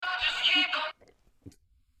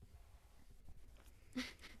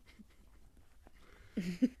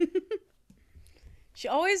She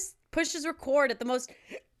always pushes record at the most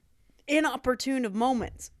inopportune of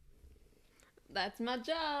moments. That's my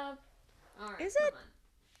job. All right, Is come it?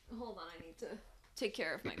 on. Hold on, I need to take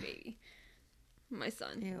care of my baby. My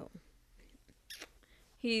son. Ew.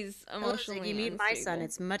 He's Listen, emotionally you meet my son, unstable.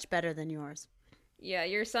 it's much better than yours. Yeah,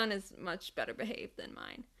 your son is much better behaved than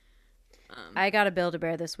mine. I got a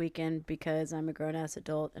Build-A-Bear this weekend because I'm a grown-ass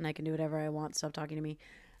adult and I can do whatever I want. Stop talking to me.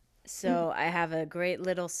 So I have a great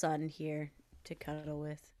little son here to cuddle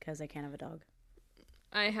with because I can't have a dog.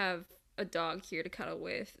 I have a dog here to cuddle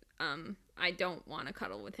with. I don't want to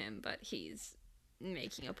cuddle with him, but he's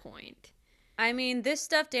making a point. I mean, this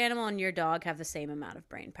stuffed animal and your dog have the same amount of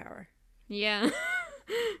brain power. Yeah.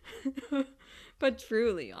 But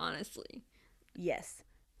truly, honestly. Yes.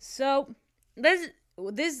 So this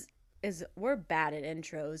is we're bad at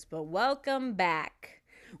intros, but welcome back.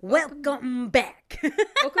 Welcome back.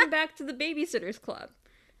 Welcome back to the Babysitters Club.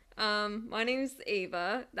 My name's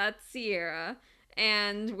Ava. That's Ciara.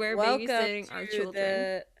 And we're babysitting our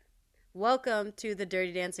children. Welcome to the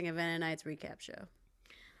Dirty Dancing Event and Nights recap show.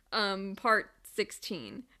 Part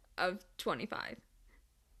 16 of 25.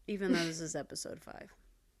 Even though this is episode 5.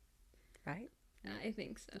 Right? I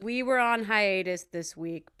think so. We were on hiatus this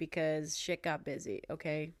week because shit got busy,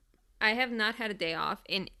 okay? I have not had a day off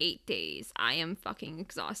in 8 days. I am fucking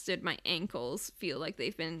exhausted. My ankles feel like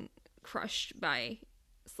they've been crushed by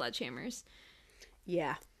sledgehammers.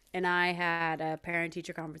 Yeah. And I had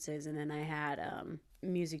parent-teacher conferences, and then I had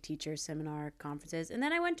music teacher seminar conferences, and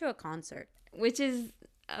then I went to a concert. Which is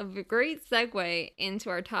a great segue into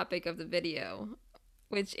our topic of the video,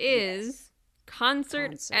 which is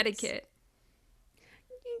concert etiquette.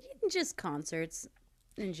 Just concerts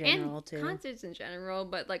in general, and too. Concerts in general,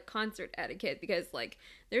 but like concert etiquette, because like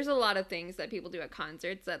there's a lot of things that people do at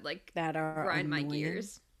concerts that like that are grind annoying. my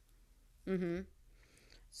gears.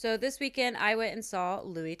 So this weekend I went and saw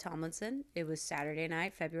Louis Tomlinson. It was Saturday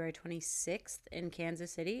night, February 26th in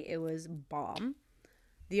Kansas City. It was bomb.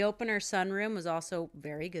 The opener Sunroom was also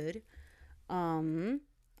very good. I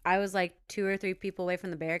was like 2 or 3 people away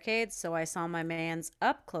from the barricades, so I saw my man's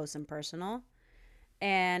up close and personal.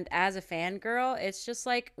 And as a fangirl, it's just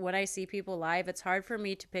like when I see people live, it's hard for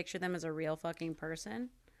me to picture them as a real fucking person.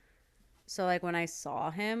 So like when I saw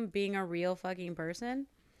him being a real fucking person,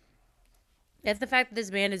 it's the fact that this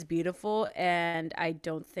man is beautiful, and I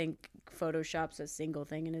don't think Photoshop's a single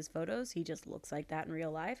thing in his photos. He just looks like that in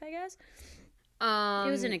real life, I guess.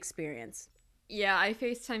 It was an experience. Yeah, I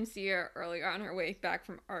FaceTimed Ciara earlier on her way back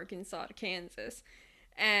from Arkansas to Kansas.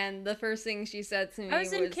 And the first thing she said to me was, I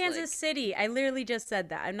was in Kansas City. I literally just said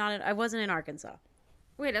that. I wasn't in Arkansas.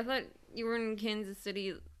 Wait, I thought you were in Kansas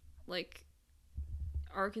City, like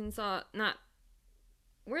Arkansas, not.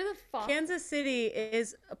 Where the fuck? Kansas City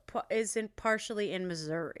is partially in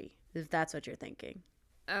Missouri, if that's what you're thinking.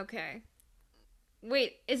 Okay.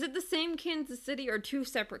 Wait, is it the same Kansas City or 2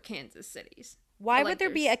 separate Kansas cities? Why would there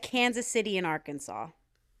be a Kansas City in Arkansas?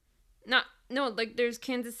 No, like there's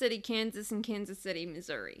Kansas City, Kansas, and Kansas City,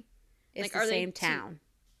 Missouri. It's like, the same town.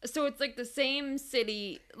 So it's like the same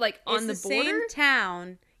city, like on the border? Same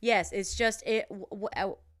town. Yes, it's just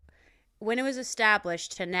when it was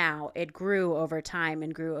established to now, it grew over time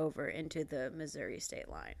and grew over into the Missouri state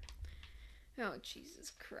line. Oh,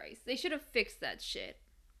 Jesus Christ. They should have fixed that shit.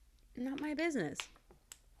 Not my business.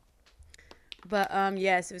 But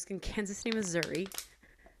yes, it was in Kansas City, Missouri.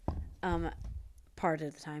 Part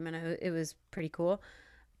of the time, and it was pretty cool.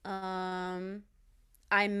 I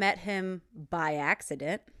met him by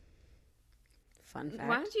accident. Fun fact.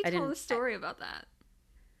 Why don't you tell the story about that?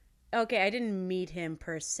 Okay, I didn't meet him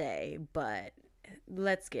per se, but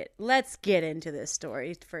let's get into this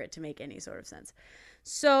story for it to make any sort of sense.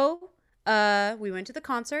 So, we went to the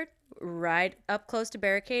concert, right up close to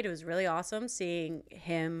barricade. It was really awesome seeing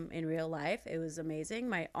him in real life. It was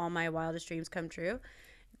amazing. All my wildest dreams come true.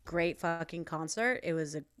 Great fucking concert. It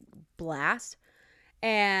was a blast.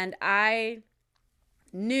 And I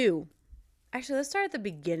knew, actually, let's start at the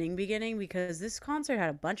beginning because this concert had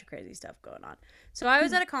a bunch of crazy stuff going on. So I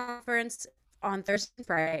was at a conference on Thursday and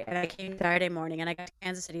Friday, and I came Saturday morning, and I got to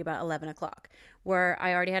Kansas City about 11 o'clock, where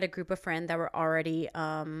I already had a group of friends that were already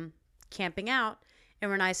camping out and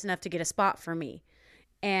were nice enough to get a spot for me.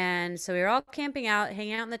 And so we were all camping out,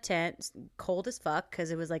 hanging out in the tent, cold as fuck because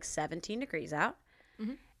it was like 17 degrees out.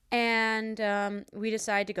 Mm-hmm. And we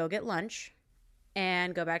decided to go get lunch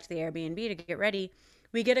and go back to the Airbnb to get ready.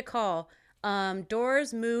 We get a call.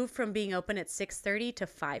 Doors moved from being open at 6:30 to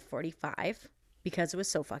 5:45 because it was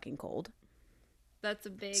so fucking cold. That's a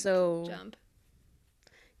big jump.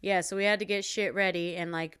 Yeah, so we had to get shit ready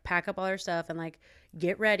and like pack up all our stuff and like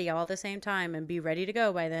get ready all at the same time and be ready to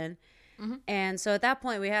go by then. Mm-hmm. And so at that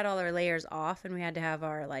point we had all our layers off and we had to have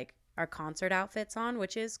our like our concert outfits on,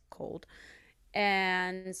 which is cold.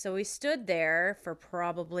 And so we stood there for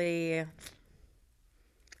probably I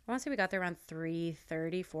want to say we got there around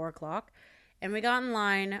 3:30, 4 o'clock. And we got in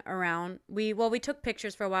line around we took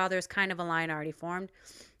pictures for a while. There's kind of a line already formed.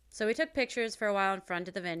 So we took pictures for a while in front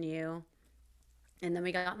of the venue and then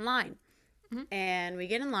we got in line. Mm-hmm. And we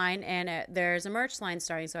get in line and there's a merch line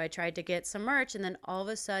starting. So I tried to get some merch and then all of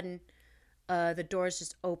a sudden the doors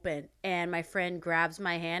just open and my friend grabs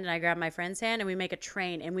my hand and I grab my friend's hand and we make a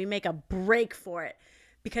train and we make a break for it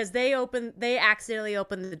because they accidentally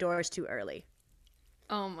opened the doors too early.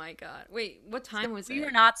 Oh my god. Wait, what time was We it?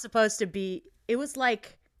 were not supposed to be. It was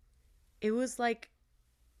like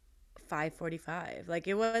 5:45. Like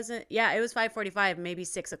it wasn't. Yeah, it was 5:45, maybe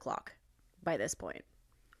 6 o'clock by this point.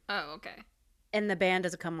 Oh, okay. And the band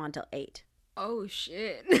doesn't come on till 8. Oh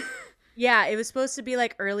shit. Yeah, it was supposed to be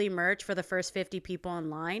like early merch for the first 50 people in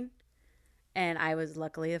line. And I was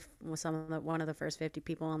luckily one of the first 50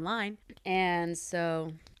 people in line. And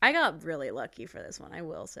so I got really lucky for this one, I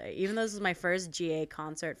will say. Even though this was my first GA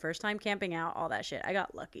concert, first time camping out, all that shit, I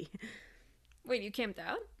got lucky. Wait, you camped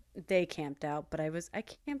out? They camped out, but I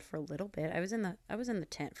camped for a little bit. I was in the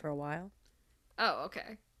tent for a while. Oh,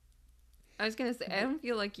 okay. I was gonna say, I don't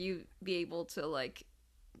feel like you'd be able to like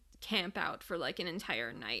camp out for like an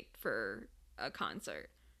entire night for a concert.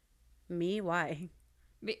 Me? Why?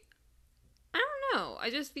 I don't know. I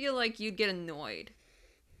just feel like you'd get annoyed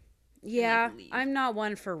Yeah, and like leave. I'm not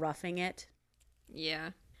one for roughing it,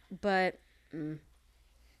 Yeah. but and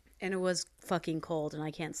it was fucking cold and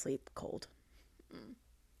I can't sleep cold. Mm.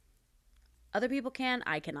 Other people can,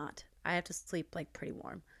 I cannot. I have to sleep like pretty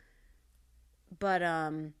warm. But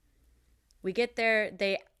we get there,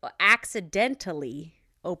 they accidentally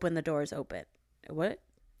open the doors open. What?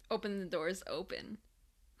 Open the doors open.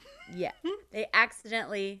 Yeah. They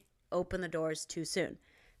accidentally open the doors too soon.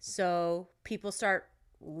 So people start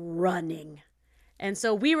running. And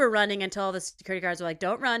so we were running until the security guards were like,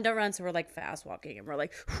 don't run, don't run. So we're like fast walking and we're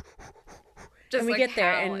like, Just and we like get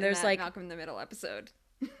there Hal and there's in that like, Malcolm in the Middle episode.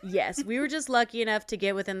 yes, we were just lucky enough to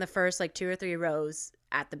get within the first like 2 or 3 rows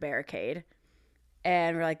at the barricade.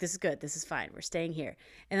 And we're like, this is good. This is fine. We're staying here.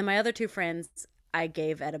 And then my other two friends, I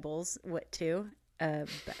gave edibles to.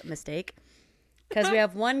 Mistake. Because we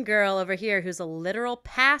have one girl over here who's a literal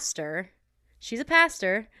pastor. She's a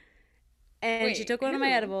pastor. And Wait, she took one of my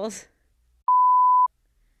who? edibles.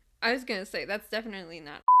 I was gonna say that's definitely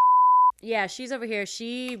not. Yeah, she's over here.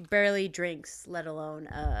 She barely drinks, let alone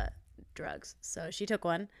drugs. So she took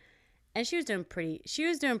one. And she was doing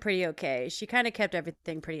pretty okay. She kind of kept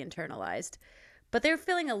everything pretty internalized. But they were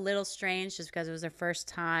feeling a little strange just because it was their first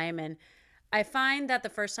time. And I find that the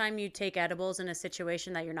first time you take edibles in a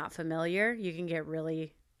situation that you're not familiar, you can get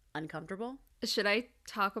really uncomfortable. Should I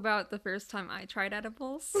talk about the first time I tried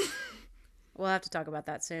edibles? We'll have to talk about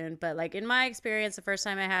that soon. But like in my experience, the first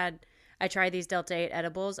time I tried these Delta 8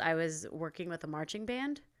 edibles, I was working with a marching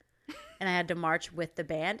band. And I had to march with the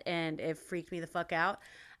band and it freaked me the fuck out.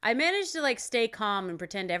 I managed to like stay calm and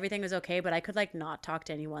pretend everything was okay, but I could like not talk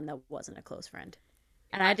to anyone that wasn't a close friend.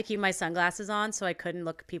 And I had to keep my sunglasses on so I couldn't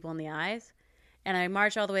look people in the eyes. And I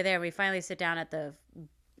marched all the way there. We finally sit down at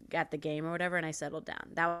the game or whatever, and I settled down.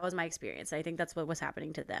 That was my experience. I think that's what was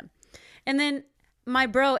happening to them. And then my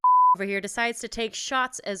bro over here decides to take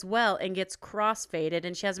shots as well and gets crossfaded,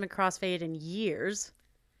 and she hasn't been crossfaded in years.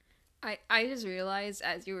 I just realized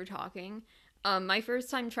as you were talking, my first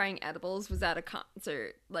time trying edibles was at a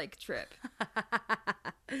concert like trip.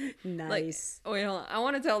 Nice. Like, wait, hold on. I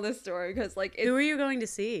want to tell this story because like Who are you going to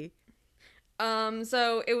see?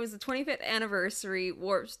 So it was the 25th anniversary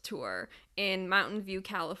Warped Tour in Mountain View,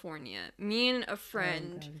 California. Me and a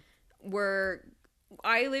friend were.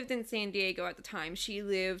 I lived in San Diego at the time. She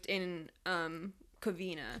lived in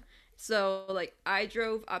Covina. So like I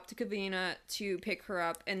drove up to Covina to pick her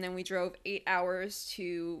up, and then we drove 8 hours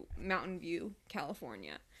to Mountain View,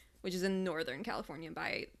 California, which is in Northern California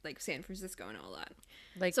by like San Francisco and all that.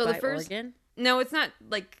 Like so by the first, Oregon? No, it's not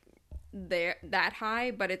like there that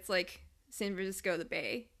high, but it's like San Francisco, the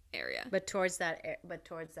Bay Area. But towards that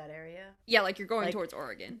area? Yeah, like you're going Like- towards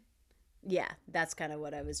Oregon. Yeah, that's kind of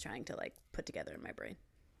what I was trying to like put together in my brain.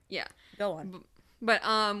 Yeah. Go on. But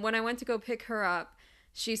when I went to go pick her up,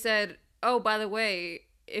 she said, "Oh, by the way,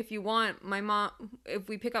 if you want if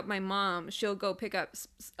we pick up my mom, she'll go pick up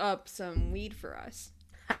some weed for us."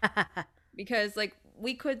 Because like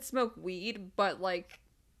we could smoke weed, but like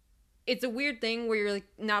it's a weird thing where you're like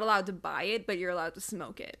not allowed to buy it, but you're allowed to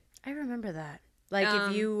smoke it. I remember that. Like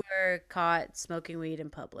if you were caught smoking weed in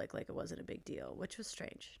public, like it wasn't a big deal, which was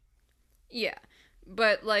strange. Yeah.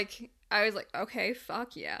 But like I was like, okay,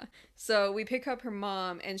 fuck yeah. So we pick up her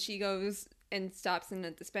mom and she goes and stops in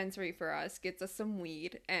a dispensary for us, gets us some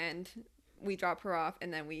weed, and we drop her off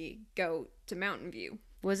and then we go to Mountain View.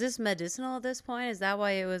 Was this medicinal at this point? Is that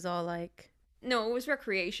why it was all like No, it was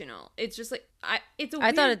recreational. It's just like it's a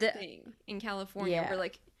I thought weird it did. thing in California where Yeah.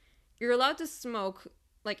 like you're allowed to smoke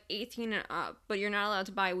like 18 and up, but you're not allowed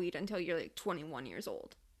to buy weed until you're like 21 years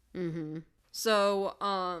old. Mm-hmm. So,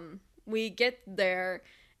 we get there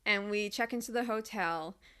and we check into the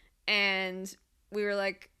hotel and we were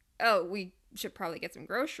like, "Oh, we should probably get some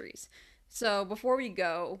groceries." So, before we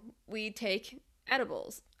go, we take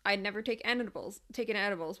edibles. I'd never taken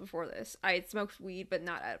edibles before this. I had smoked weed but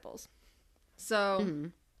not edibles. So, Mm-hmm.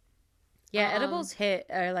 Yeah, um edibles hit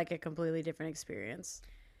are like a completely different experience.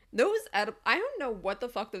 I don't know what the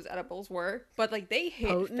fuck those edibles were, but like they hit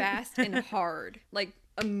Potent. fast and hard, like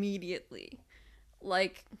immediately.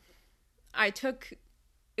 Like I took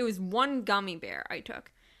it was one gummy bear I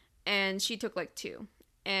took, and she took like two.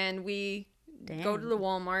 And we go to the Dang.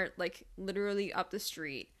 Walmart, like literally up the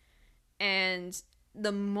street. And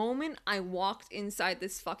the moment I walked inside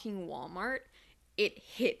this fucking Walmart, it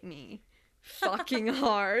hit me fucking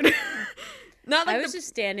hard. Not I like was just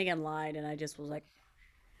standing in line and I just was like,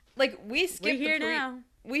 we we're skipped here now.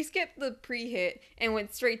 we skipped the pre-hit and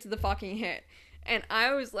went straight to the fucking hit. And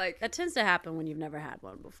I was like, That tends to happen when you've never had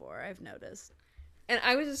one before, I've noticed. and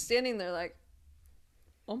I was just standing there like,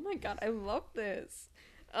 oh my god, I love this.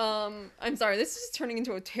 I'm sorry, this is turning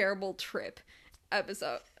into a terrible trip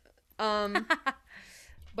episode. Um,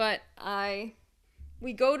 but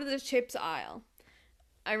we go to the chips aisle.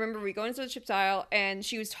 I remember we go into the chips aisle and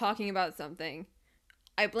she was talking about something.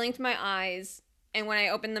 I blinked my eyes, and when I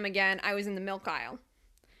opened them again, I was in the milk aisle.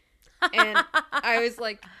 And I was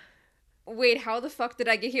like, wait, how the fuck did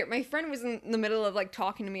I get here? My friend was in the middle of like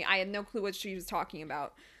talking to me. I had no clue what she was talking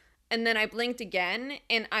about. And then I blinked again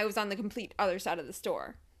and I was on the complete other side of the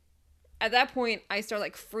store. At that point, I start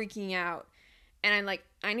like freaking out and I'm like,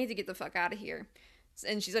 I need to get the fuck out of here.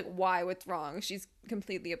 And she's like, why? What's wrong? She's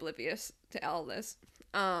completely oblivious to all this.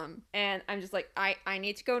 And I'm just like, I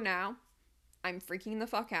need to go now. I'm freaking the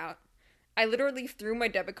fuck out. I literally threw my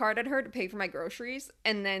debit card at her to pay for my groceries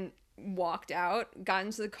and then walked out, got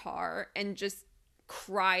into the car, and just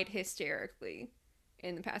cried hysterically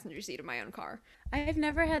in the passenger seat of my own car. I've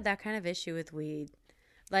never had that kind of issue with weed.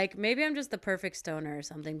 Like maybe I'm just the perfect stoner or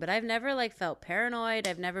something, but I've never like felt paranoid.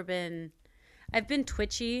 I've been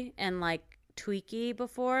twitchy and like tweaky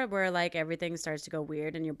before where like everything starts to go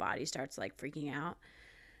weird and your body starts like freaking out.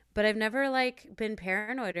 But I've never like been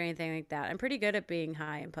paranoid or anything like that. I'm pretty good at being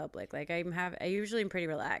high in public. Like I usually am pretty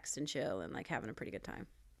relaxed and chill and like having a pretty good time.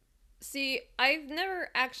 See, I've never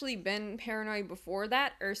actually been paranoid before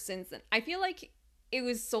that or since then. I feel like it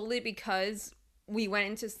was solely because we went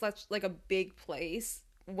into such like a big place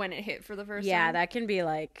when it hit for the first Yeah, time. that can be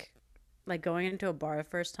like going into a bar the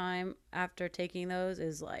first time after taking those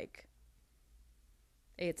is like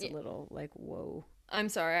it's a Yeah. little like whoa. I'm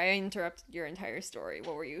sorry, I interrupted your entire story.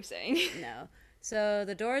 What were you saying? No. So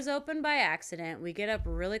the doors open by accident. We get up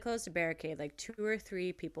really close to barricade, like two or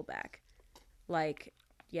three people back. Like,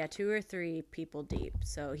 yeah, two or three people deep.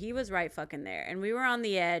 So he was right fucking there. And we were on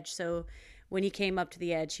the edge. So when he came up to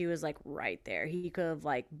the edge, he was like right there. He could have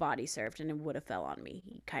like body surfed and it would have fell on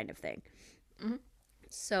me, kind of thing. Mhm.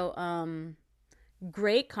 So,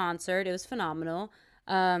 great concert. It was phenomenal.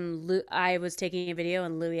 I was taking a video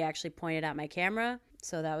and Louis actually pointed at my camera.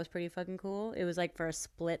 So that was pretty fucking cool. It was like for a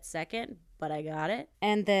split second, but I got it.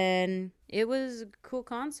 And then it was a cool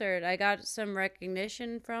concert. I got some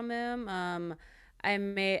recognition from him.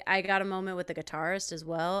 I got a moment with the guitarist as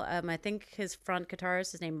well. I think his front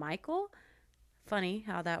guitarist is named Michael. Funny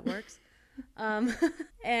how that works. um,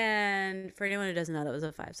 and for anyone who doesn't know, that was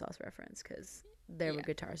a Five Sauce reference because their Yeah.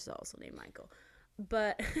 guitarist is also named Michael.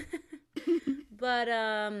 But but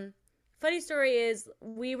funny story is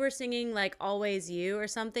we were singing like Always You or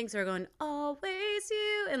something, so we're going Always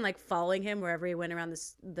You and like following him wherever he went around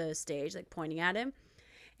the stage, like pointing at him.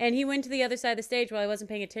 And he went to the other side of the stage while I wasn't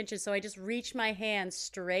paying attention, so I just reached my hand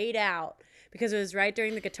straight out because it was right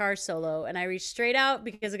during the guitar solo, and I reached straight out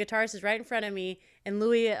because the guitarist is right in front of me, and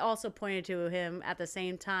Louis also pointed to him at the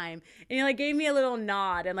same time, and he like gave me a little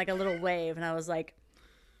nod and like a little wave, and I was like,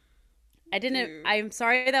 Dude. I'm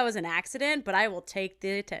sorry that was an accident, but I will take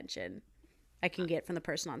the attention I can get from the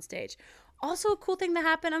person on stage. Also, a cool thing that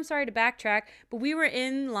happened, I'm sorry to backtrack, but we were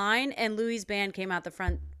in line and Louis' band came out the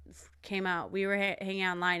front, came out. We were hanging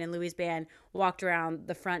out in line and Louis' band walked around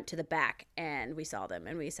the front to the back and we saw them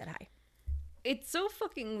and we said hi. it's so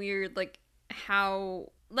fucking weird, like,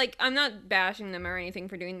 how, like, I'm not bashing them or anything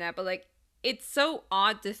for doing that, but, like, it's so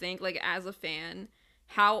odd to think, like, as a fan,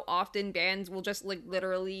 how often bands will just, like,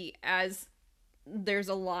 literally, as there's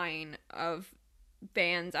a line of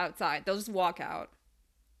fans outside, they'll just walk out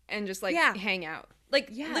and just, like, Yeah. hang out. Like,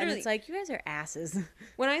 Yeah, and it's literally, like, you guys are asses.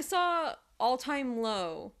 when I saw All Time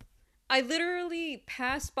Low, I literally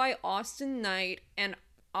passed by Austin Knight and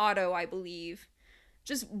Otto, I believe,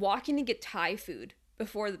 just walking to get Thai food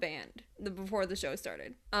before before the show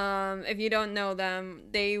started. If you don't know them,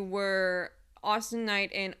 they were Austin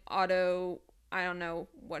Knight and Otto. I don't know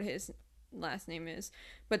what his last name is,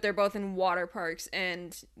 but they're both in water parks.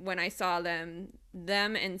 And when I saw them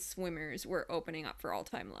and Swimmers were opening up for All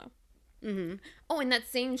Time Low. Mm-hmm. Oh, in that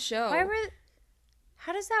same Why show. were?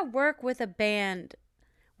 How does that work with a band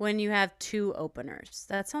when you have two openers?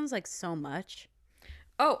 That sounds like so much.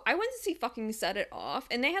 Oh, I went to see fucking Set It Off,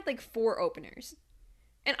 and they had like 4 openers,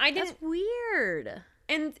 and I That's didn't. weird.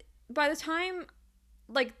 And by the time,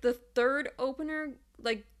 like, the third opener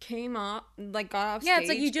like came up, like, got off Yeah, stage, it's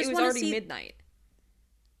like you it just was want to already see. midnight.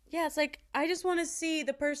 Yeah, it's like I just want to see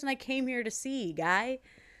the person I came here to see, guy.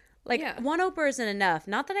 Like Yeah. one opener isn't enough.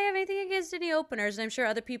 Not that I have anything against any openers, and I'm sure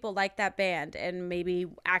other people like that band and maybe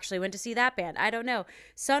actually went to see that band. I don't know.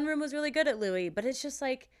 Sunroom was really good at Louis, but it's just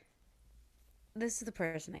like this is the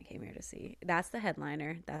person I came here to see. That's the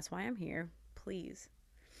headliner. That's why I'm here. Please.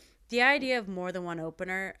 The idea of more than one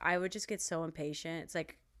opener, I would just get so impatient. It's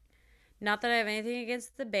like not that I have anything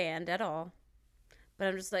against the band at all, but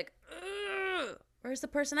I'm just like, ugh, where's the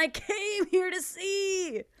person I came here to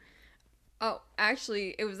see? Oh,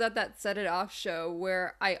 actually, it was at that Set It Off show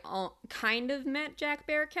where I kind of met Jack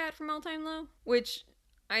Bearcat from All Time Low, which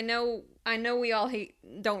I know we all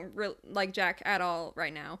don't like Jack at all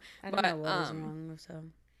right now. I don't But know what is wrong. So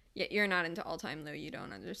yeah, you're not into All Time Low, you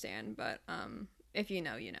don't understand. But if you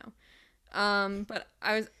know, you know. But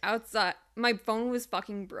I was outside. My phone was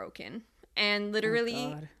fucking broken, and literally,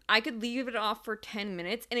 God. I could leave it off for 10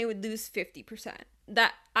 minutes, and it would lose 50%.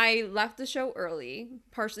 That I left the show early,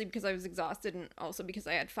 partially because I was exhausted, and also because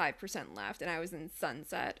I had 5% left, and I was in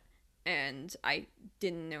Sunset, and I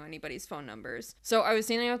didn't know anybody's phone numbers. So I was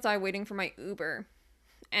standing outside waiting for my Uber,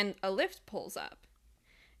 and a Lyft pulls up.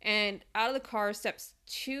 And out of the car steps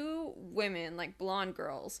 2 women, like blonde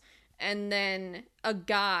girls, and then a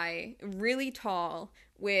guy, really tall,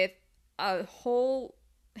 with a whole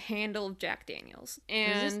handle of Jack Daniels.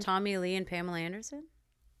 is this And Tommy Lee and Pamela Anderson?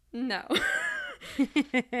 no.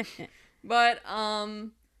 But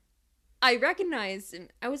I recognized him.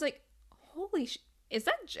 I was like, "Holy is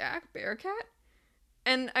that Jack Bearcat?"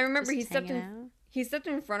 And I remember Just hanging out? he stepped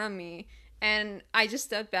in front of me, and I just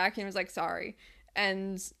stepped back and was like, "Sorry."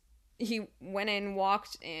 And he went in,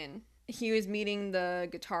 walked in. He was meeting the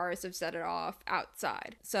guitarist of Set It Off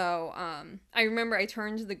outside. So I remember I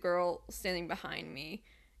turned to the girl standing behind me,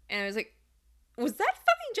 and I was like, "Was that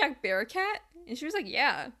fucking Jack Bearcat?" And she was like,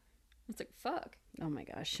 "Yeah." I was like, "Fuck." Oh my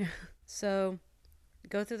gosh. So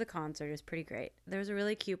go through the concert is pretty great. There's a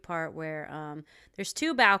really cute part where there's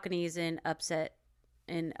 2 balconies in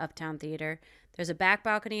Uptown Theater. There's a back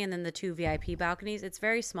balcony and then the 2 VIP balconies. It's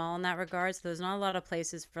very small in that regard, so there's not a lot of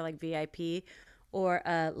places for like VIP or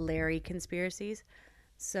Larry conspiracies.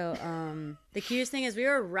 So the cutest thing is we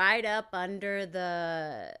were right up under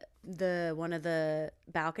the one of the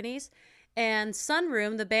balconies, and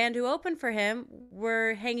Sunroom, the band who opened for him,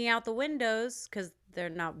 were hanging out the windows because they're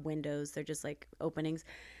not windows, they're just like openings.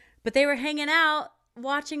 But they were hanging out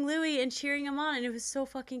watching Louis and cheering him on, and it was so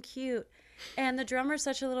fucking cute. And the drummer's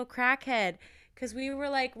such a little crackhead because we were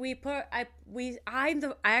like, I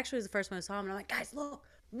actually was the first one who saw him, and I'm like, guys,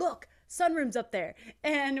 look, Sunroom's up there.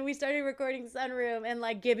 And we started recording Sunroom, and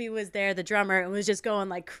like Gibby was there, the drummer, and was just going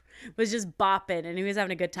like, was just bopping, and he was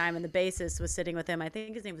having a good time. And the bassist was sitting with him. I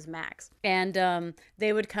think his name was Max. And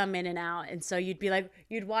they would come in and out. And so you'd be like,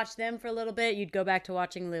 you'd watch them for a little bit, you'd go back to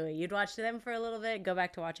watching Louis. You'd watch them for a little bit, go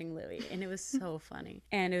back to watching Louis. And it was so funny.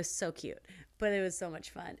 And it was so cute. But it was so much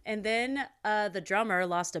fun. And then the drummer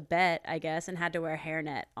lost a bet, I guess, and had to wear a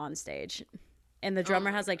hairnet on stage. And the drummer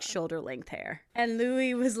has like shoulder length hair. And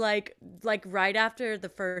Louis was like right after the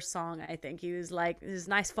first song, I think he was like, "This is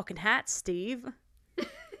nice fucking hat, Steve."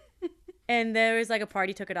 And there was like a part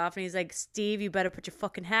he took it off, and he's like, "Steve, you better put your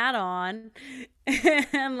fucking hat on."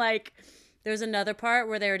 And like there was another part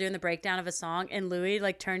where they were doing the breakdown of a song, and Louis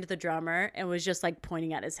like turned to the drummer and was just like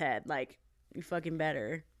pointing at his head, like, "You fucking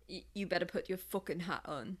better. You better put your fucking hat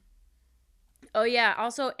on." Oh yeah,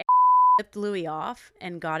 also flipped Louis off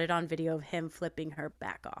and got it on video of him flipping her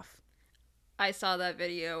back off. I saw that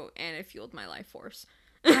video and it fueled my life force.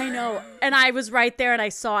 I know. And I was right there and I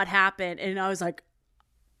saw it happen. And I was like,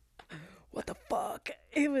 what the fuck?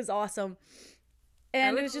 It was awesome. I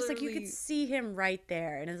And it would was just like you could literally see him right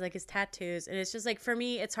there. And it's like his tattoos. And it's just like for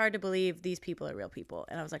me, it's hard to believe these people are real people.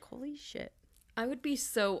 And I was like, holy shit. I would be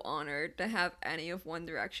so honored to have any of One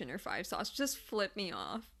Direction or Five Sauce just flip me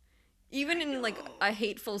off. Even in like a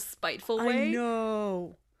hateful, spiteful I way,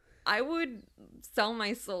 know. I would sell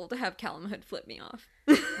my soul to have Callum Hood flip me off.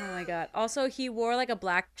 Oh my god. Also, he wore like a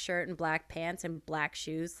black shirt and black pants and black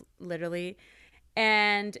shoes, literally.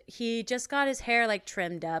 And he just got his hair like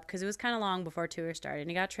trimmed up because it was kind of long before tour started. And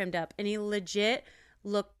he got trimmed up and he legit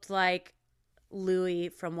looked like Louis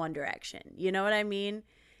from One Direction. You know what I mean?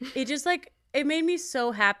 It just like it made me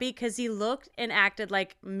so happy because he looked and acted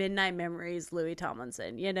like Midnight Memories Louis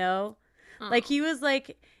Tomlinson, you know? Like Oh, he was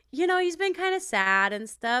like, you know, he's been kind of sad and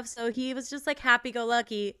stuff. So he was just like happy go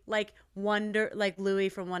lucky, like like Louis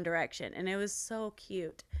from One Direction. And it was so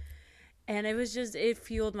cute. And it was just, it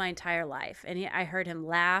fueled my entire life. And I heard him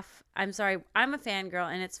laugh. I'm sorry, I'm a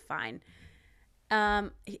fangirl and it's fine.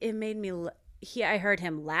 It made me, I heard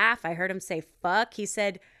him laugh. I heard him say fuck. He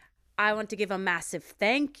said, I want to give a massive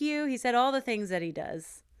thank you. He said all the things that he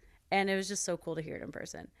does. And it was just so cool to hear it in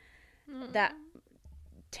person. That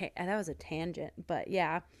that was a tangent, but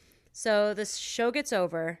yeah. So this show gets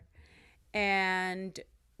over, and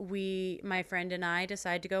my friend and I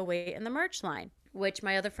decide to go wait in the merch line. Which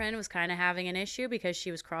my other friend was kind of having an issue because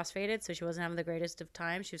she was crossfaded, so she wasn't having the greatest of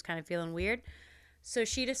times. She was kind of feeling weird. So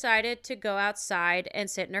she decided to go outside and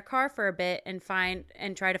sit in her car for a bit and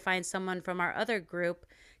try to find someone from our other group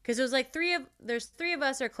because it was like there's three of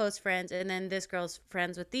us are close friends, and then this girl's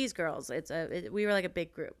friends with these girls. We were like a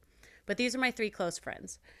big group, but these are my three close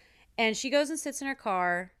friends. And she goes and sits in her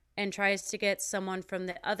car and tries to get someone from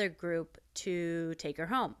the other group to take her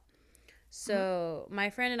home. So my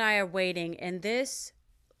friend and I are waiting, and this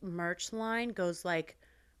merch line goes like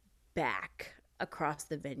back across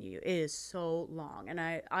the venue. It is so long. And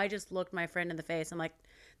I just looked my friend in the face. I'm like,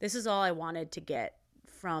 this is all I wanted to get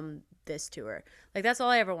from this tour. Like that's all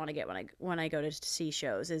I ever want to get when I go to see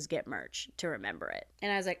shows is get merch to remember it.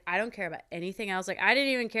 And I was like, I don't care about anything else. Like I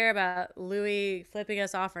didn't even care about Louis flipping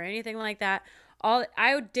us off or anything like that.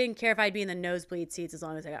 I didn't care if I'd be in the nosebleed seats as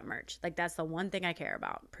long as I got merch. Like that's the one thing I care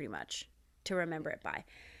about pretty much to remember it by.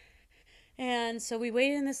 And so we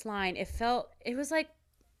waited in this line. It was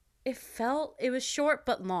short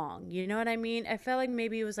but long. You know what I mean? I felt like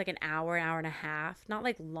maybe it was like an hour and a half. Not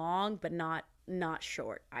like long, but not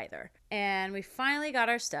short either. And we finally got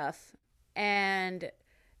our stuff, and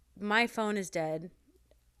my phone is dead.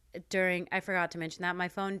 I forgot to mention that my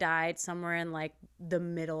phone died somewhere in like the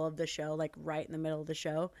middle of the show, like right in the middle of the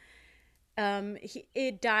show.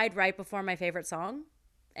 It died right before my favorite song,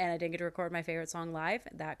 and I didn't get to record my favorite song live.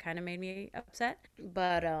 That kind of made me upset.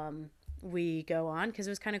 But we go on because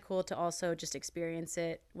it was kind of cool to also just experience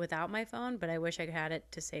it without my phone, but I wish I had it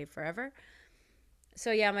to save forever.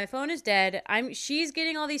 So yeah, my phone is dead. She's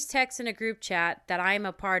getting all these texts in a group chat that I'm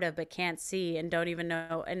a part of but can't see and don't even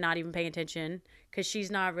know and not even paying attention because she's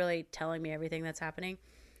not really telling me everything that's happening.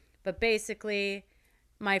 But basically,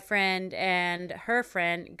 my friend and her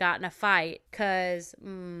friend got in a fight because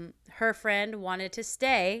her friend wanted to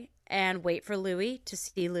stay and wait for Louis to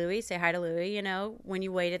see Louis, say hi to Louis, you know, when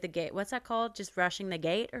you wait at the gate. What's that called? Just rushing the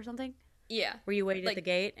gate or something? yeah. Where you wait at the Like,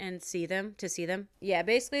 gate and see them. Yeah,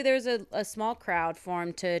 basically there's a small crowd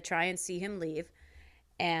formed to try and see him leave.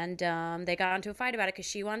 And they got into a fight about it because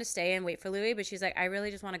she wanted to stay and wait for Louis, but she's like, I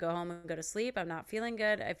really just want to go home and go to sleep. I'm not feeling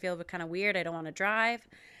good. I feel kind of weird. I don't want to drive.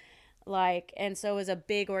 Like, and so it was a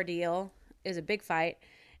big ordeal. It was a big fight.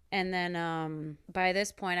 And then by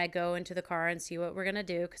this point, I go into the car and see what we're going to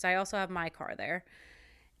do because I also have my car there.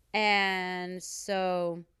 And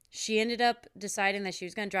so she ended up deciding that she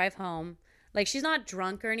was going to drive home. Like she's not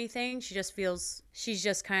drunk or anything. She just feels she's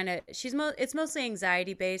just kind of it's mostly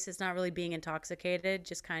anxiety based. It's not really being intoxicated,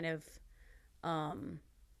 just kind of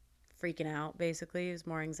freaking out basically. It was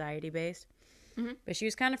more anxiety based. mm-hmm. But she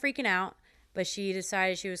was kind of freaking out, but she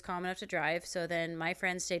decided she was calm enough to drive. So then my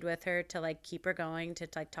friend stayed with her to like keep her going, to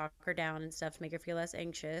like talk her down and stuff to make her feel less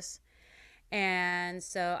anxious. And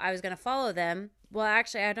so I was going to follow them. Well,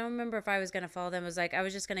 actually, I don't remember if I was going to follow them. It was like I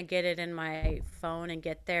was just going to get it in my phone and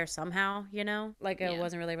get there somehow, you know? Like I Yeah.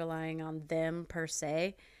 wasn't really relying on them per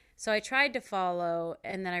se. So I tried to follow,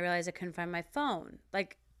 and then I realized I couldn't find my phone.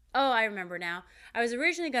 Like, oh, I remember now. I was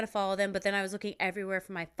originally going to follow them, but then I was looking everywhere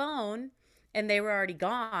for my phone, and they were already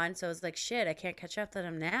gone. So I was like, shit, I can't catch up to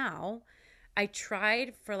them now. I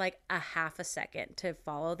tried for like a half a second to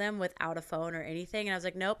follow them without a phone or anything. And I was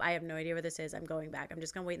like, nope, I have no idea where this is. I'm going back. I'm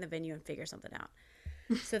just going to wait in the venue and figure something out.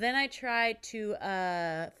 So then I tried to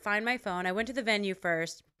find my phone. I went to the venue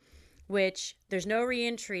first, which there's no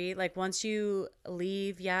reentry. Like once you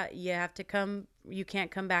leave, yeah, you have to come. You can't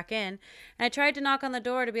come back in. And I tried to knock on the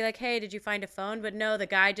door to be like, "Hey, did you find a phone?" But no, the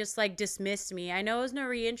guy just like dismissed me. I know it was no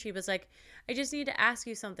reentry, but it's like, I just need to ask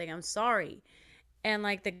you something. I'm sorry. And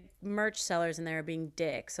like the merch sellers in there are being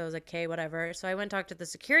dicks. So I was like, okay, whatever. So I went and talked to the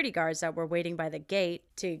security guards that were waiting by the gate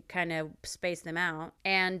to kind of space them out.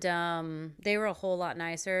 And they were a whole lot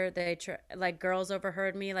nicer. Like girls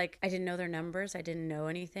overheard me. Like I didn't know their numbers. I didn't know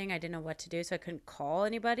anything. I didn't know what to do. So I couldn't call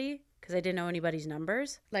anybody because I didn't know anybody's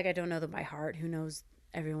numbers. Like I don't know them by heart. Who knows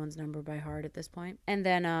everyone's number by heart at this point. And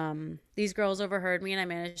then these girls overheard me and I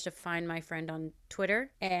managed to find my friend on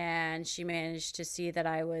Twitter and she managed to see that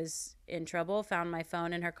I was in trouble, found my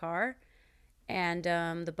phone in her car, and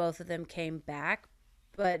the both of them came back.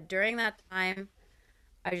 But during that time,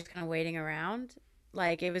 I was just kind of waiting around.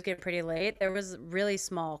 Like it was getting pretty late. There was a really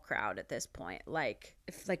small crowd at this point, like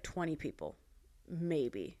 20 people,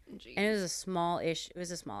 maybe. Jeez. And it was a small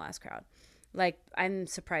ass crowd. Like I'm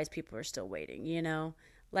surprised people are still waiting, you know?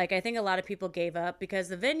 Like I think a lot of people gave up because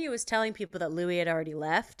the venue was telling people that Louis had already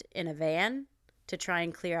left in a van to try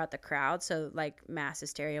and clear out the crowd so like mass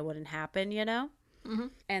hysteria wouldn't happen, you know? Mm-hmm.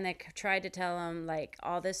 And they tried to tell him like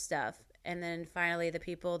all this stuff. And then finally the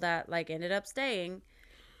people that like ended up staying,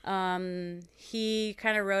 he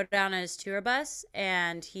kind of rode down on his tour bus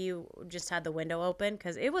and he just had the window open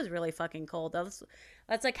because it was really fucking cold.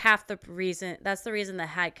 That's like half the reason. That's the reason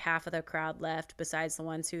that half of the crowd left, besides the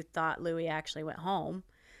ones who thought Louis actually went home.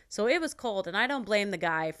 So it was cold, and I don't blame the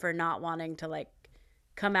guy for not wanting to like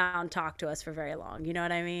come out and talk to us for very long. You know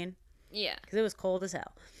what I mean? Yeah. Because it was cold as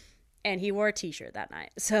hell, and he wore a t-shirt that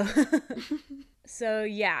night. So, so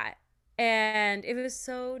yeah, and it was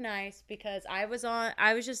so nice because I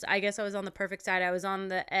guess I was on the perfect side. I was on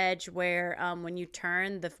the edge where when you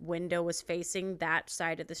turn, the window was facing that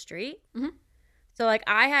side of the street. Mm-hmm. So like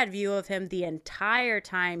I had view of him the entire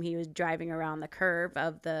time he was driving around the curve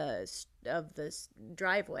of the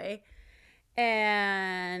driveway,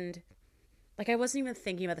 and like I wasn't even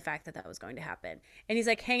thinking about the fact that that was going to happen. And he's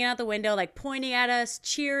like hanging out the window, like pointing at us,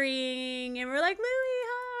 cheering, and we're like, "Louis,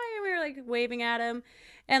 hi!" And we were like waving at him.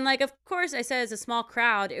 And like of course I said it's a small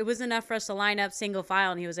crowd. It was enough for us to line up single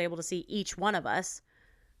file, and he was able to see each one of us,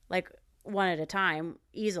 like one at a time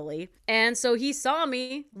easily. And so he saw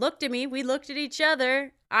me, looked at me, we looked at each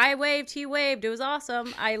other. I waved, he waved. It was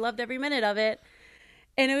awesome. I loved every minute of it.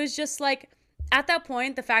 And it was just like at that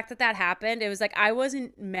point, the fact that that happened, it was like I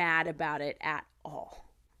wasn't mad about it at all.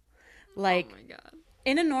 Like oh my god.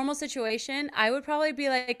 in a normal situation, I would probably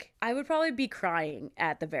be crying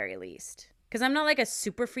at the very least. Because I'm not like a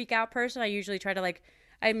super freak out person.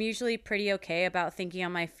 I'm usually pretty okay about thinking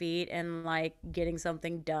on my feet and like getting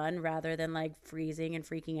something done rather than like freezing and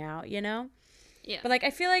freaking out, you know? Yeah. But like I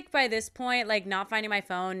feel like by this point, like not finding my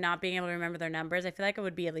phone, not being able to remember their numbers, I feel like I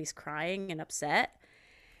would be at least crying and upset.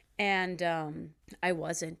 And I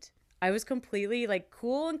wasn't. I was completely like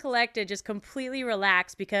cool and collected, just completely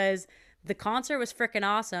relaxed because the concert was freaking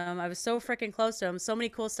awesome. I was so freaking close to him. So many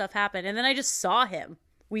cool stuff happened. And then I just saw him.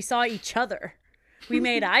 We saw each other. We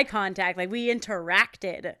made eye contact, like we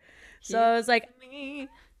interacted. So I was like, me,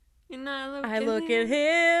 and I look at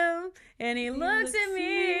him and he looks at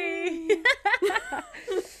me.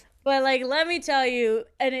 But like, let me tell you,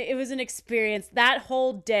 and it was an experience. That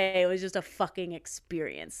whole day was just a fucking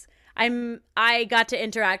experience. I got to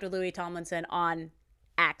interact with Louis Tomlinson on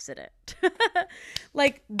accident.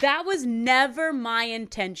 Like that was never my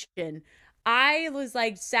intention. I was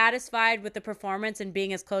like satisfied with the performance and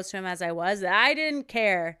being as close to him as I was that I didn't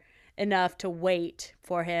care enough to wait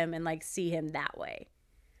for him and like see him that way.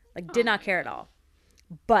 Like did not care at all.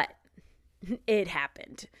 But it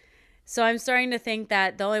happened. So I'm starting to think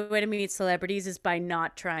that the only way to meet celebrities is by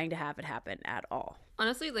not trying to have it happen at all.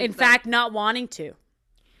 Honestly, like in fact, not wanting to.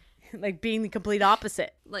 Like being the complete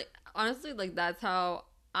opposite. Like honestly, like that's how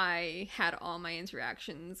I had all my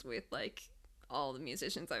interactions with like all the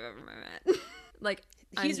musicians I've ever met. Like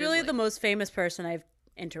he's really like the most famous person I've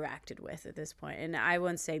interacted with at this point, and I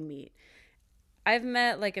wouldn't say meet. I've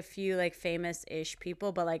met like a few like famous-ish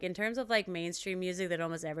people, but like in terms of like mainstream music that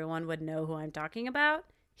almost everyone would know who I'm talking about,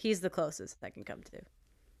 he's the closest I can come to.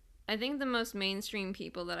 I think the most mainstream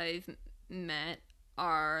people that I've met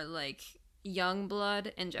are like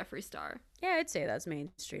Youngblood and Jeffree Star. Yeah, I'd say that's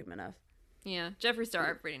mainstream enough. Yeah, Jeffree Star,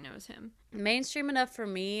 everybody knows him. Mainstream enough for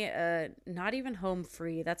me, not even Home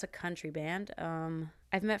Free. That's a country band.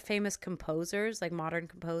 I've met famous composers, like modern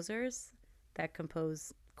composers that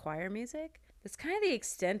compose choir music. That's kind of the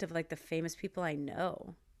extent of like the famous people I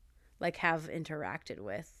know, like have interacted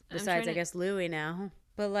with. Besides, I guess, Louis now.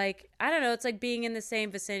 But like, I don't know, it's like being in the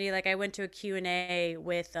same vicinity. Like I went to a Q&A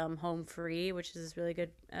with Home Free, which is this really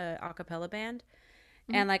good a cappella band.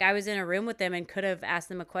 Mhm. And like I was in a room with them and could have asked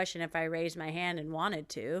them a question if I raised my hand and wanted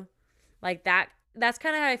to. Like that's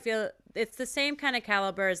kind of how I feel. It's the same kind of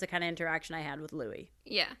caliber as the kind of interaction I had with Louis.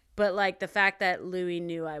 Yeah. But like the fact that Louis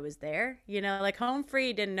knew I was there, like Home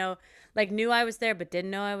Free didn't know, like knew I was there but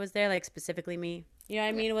didn't know I was there, like specifically me. You know what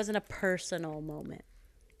I Yeah. mean? It wasn't a personal moment.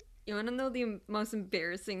 You want to know the most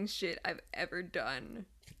embarrassing shit I've ever done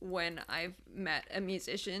when I've met a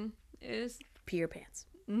musician is? Pee your pants.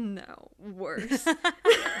 No, worse.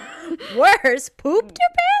 Worse? Pooped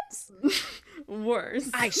your pants? Worse.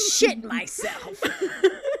 I shit myself.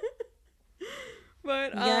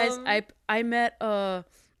 But Guys, I met I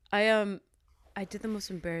did the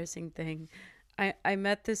most embarrassing thing. I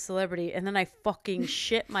met this celebrity and then I fucking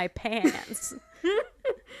shit my pants.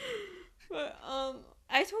 But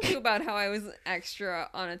I told you about how I was an extra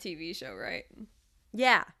on a TV show, right?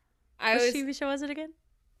 Yeah. I Which was TV show was it again?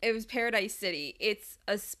 It was Paradise City. It's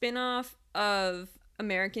a spin-off of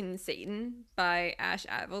American Satan by Ash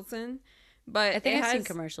Avildsen, but I think it I've seen has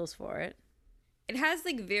commercials for it. it has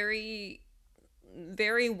like very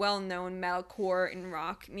very well-known metalcore and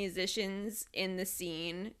rock musicians in the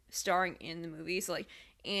scene starring in the movie. So like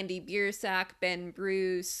Andy Biersack, Ben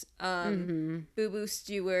Bruce, Boo Boo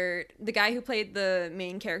Stewart, the guy who played the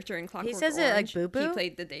main character in Clockwork He says Orange. it like Boo Boo? He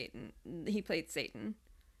played the Dayton. He played Satan.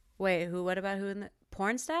 Wait, what about who in the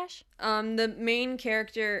Porn Stash? The main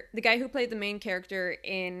character, the guy who played the main character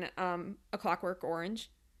in A Clockwork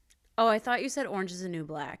Orange. Oh, I thought you said Orange is the New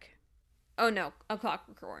Black. Oh no, A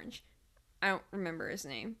Clockwork Orange. I don't remember his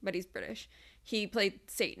name, but he's British. He played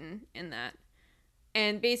Satan in that.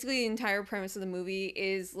 And basically the entire premise of the movie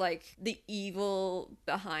is like the evil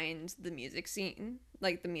behind the music scene,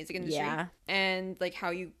 like the music industry. Yeah. And like how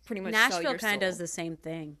you pretty much sell Nashville your kind of soul. does the same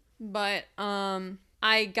thing. But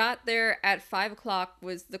I got there at 5:00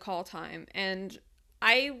 was the call time, and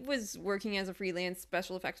I was working as a freelance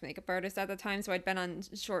special effects makeup artist at the time, so I'd been on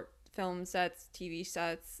short film sets, TV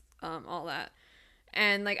sets, all that.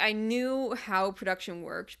 And like I knew how production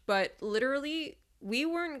worked, but literally we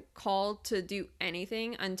weren't called to do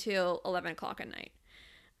anything until 11:00 at night.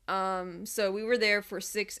 So we were there for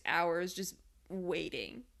 6 hours just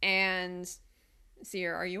waiting. And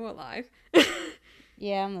Ciara, are you alive?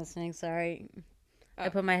 Yeah, I'm listening. Sorry. I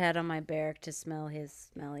put my head on my bear to smell his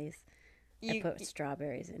smellies. I put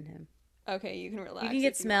strawberries in him. Okay, you can relax. You can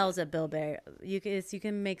get smells at Build-A-Bear. You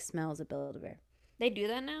can make smells at Build-A-Bear. They do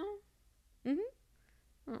that now?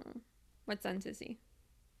 Mm-hmm. Oh. What scent is he?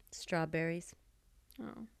 Strawberries.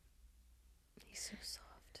 Oh. He's so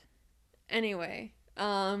soft. Anyway,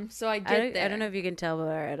 so I get there. I don't know if you can tell, but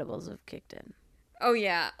our edibles have kicked in. Oh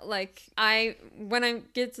yeah, like when I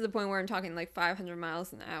get to the point where I'm talking like 500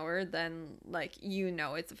 miles an hour, then like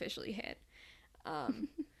it's officially hit.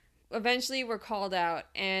 Eventually we're called out,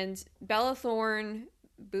 and Bella Thorne,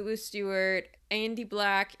 Boo Boo Stewart, Andy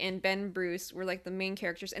Black, and Ben Bruce were like the main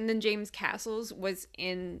characters, and then James Castles was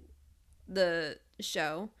in the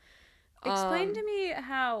show. Explain to me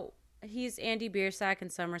how he's Andy Biersack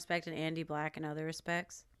in some respect and Andy Black in other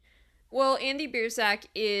respects. Well, Andy Biersack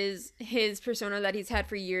is his persona that he's had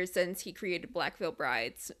for years since he created Black Veil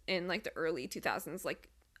Brides in like the early 2000s, like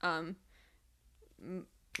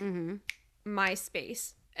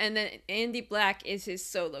MySpace. And then Andy Black is his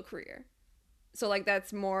solo career. So like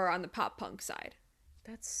that's more on the pop punk side.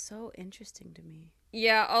 That's so interesting to me.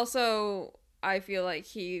 Yeah, also I feel like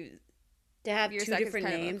he To have Biersack two is different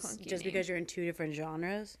kind of a names clunky just name. because you're in two different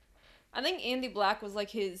genres. I think Andy Black was like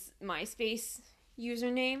his MySpace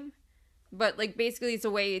username, but like basically it's a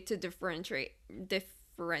way to differentiate.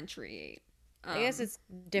 I guess it's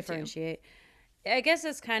differentiate. I guess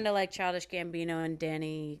it's kind of like Childish Gambino and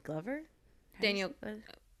Danny Glover. Daniel.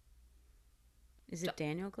 Is it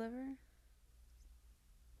Daniel Glover?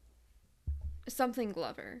 Something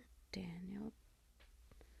Glover. Daniel.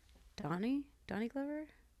 Donnie Glover?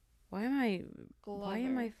 Why am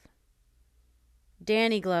I?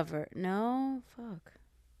 Danny Glover. No, fuck.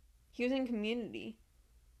 He was in Community.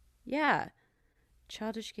 Yeah.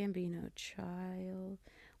 Childish Gambino.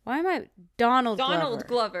 Why am I? Donald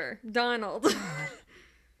Glover. Donald.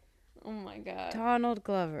 Oh my god. Donald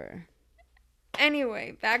Glover.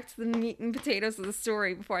 Anyway, back to the meat and potatoes of the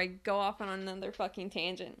story before I go off on another fucking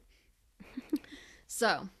tangent.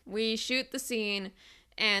 So, we shoot the scene,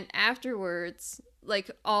 and afterwards, like,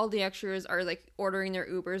 all the extras are, like, ordering their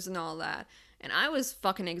Ubers and all that. And I was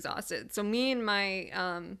fucking exhausted. So me and my,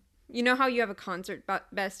 you know how you have a concert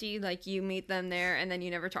bestie? Like, you meet them there, and then you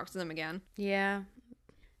never talk to them again? Yeah.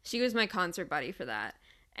 She was my concert buddy for that.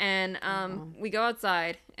 And we go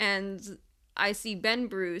outside, and I see Ben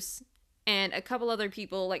Bruce and a couple other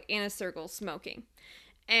people like in a circle smoking,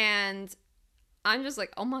 and I'm just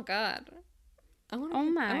like, oh my god, Oh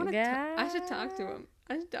my god. I should talk to him.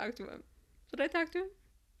 I should talk to him. Should I talk to him?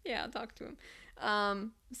 Yeah, I'll talk to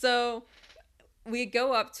him. So we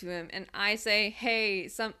go up to him, and I say, hey,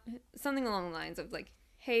 something along the lines of like,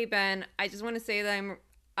 hey Ben, I just want to say that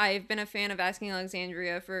I've been a fan of Asking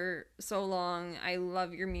Alexandria for so long. I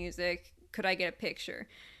love your music. Could I get a picture?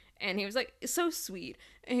 And he was like, it's so sweet.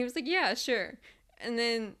 And he was like, yeah, sure. And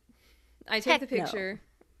then I take the picture. No.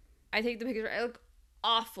 I take the picture. I look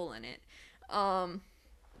awful in it.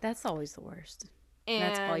 That's always the worst. And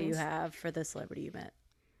that's all you have for the celebrity you met.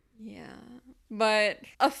 Yeah. But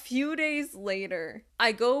a few days later,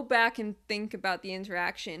 I go back and think about the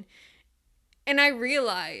interaction, and I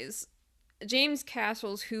realize James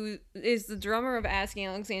Castles, who is the drummer of Asking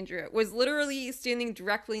Alexandria, was literally standing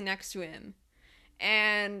directly next to him.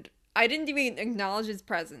 And I didn't even acknowledge his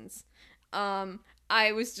presence.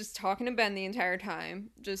 I was just talking to Ben the entire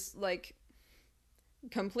time. Just, like,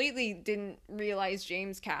 completely didn't realize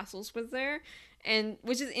James Castles was there. And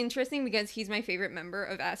which is interesting because he's my favorite member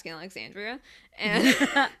of Asking Alexandria. And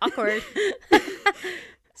awkward.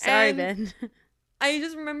 Sorry, Ben. I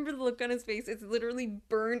just remember the look on his face. It's literally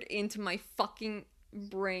burned into my fucking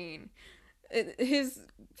brain. His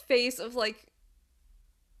face of like,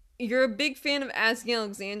 you're a big fan of Asking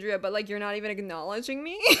Alexandria, but like you're not even acknowledging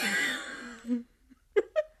me.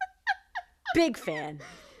 Big fan.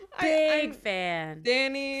 Big fan.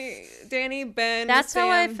 Danny, Ben. That's how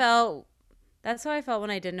I felt. That's how I felt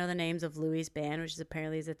when I didn't know the names of Louis' band, which is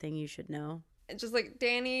apparently is a thing you should know. Just like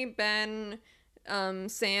Danny, Ben,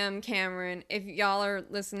 Sam, Cameron, if y'all are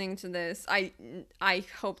listening to this, I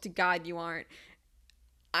hope to God you aren't.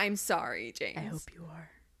 I'm sorry, James. I hope you are.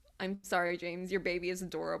 I'm sorry, James. Your baby is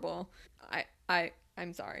adorable.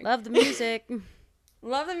 I'm sorry. Love the music.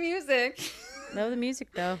 Love the music. Love the music,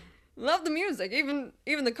 though. Love the music.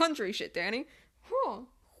 Even the country shit, Danny. Huh.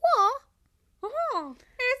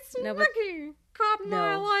 It's Ricky. Cut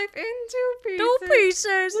my life into pieces. 2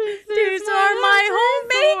 pieces. These are my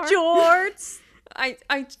homemade jorts.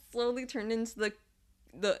 I slowly turned into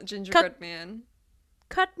the gingerbread man.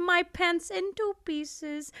 Cut my pants into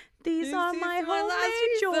pieces. These are my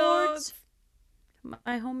homemade jorts.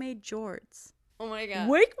 My homemade jorts. Oh my god.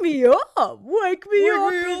 Wake me up. Wake me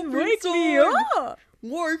up. Wake me up.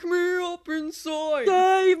 Wake me up inside.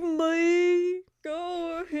 Save me.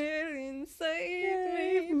 Go ahead and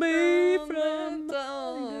save me from the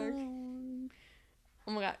dark.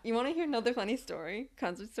 Oh my god. You want to hear another funny story?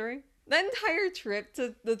 Concert story? That entire trip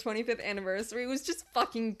to the 25th anniversary was just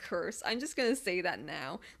fucking cursed. I'm just gonna say that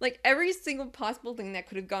now. Like, every single possible thing that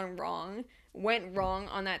could have gone wrong went wrong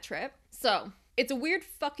on that trip. So, it's a weird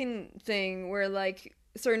fucking thing where, like,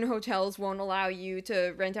 certain hotels won't allow you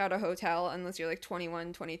to rent out a hotel unless you're, like,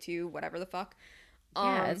 21, 22, whatever the fuck.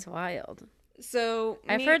 Yeah, it's wild. So,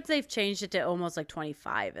 I've heard they've changed it to almost, like,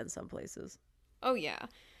 25 in some places. Oh, yeah.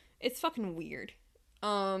 It's fucking weird.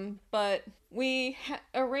 But we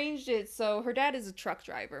arranged it so her dad is a truck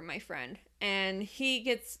driver, my friend, and he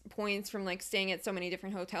gets points from like staying at so many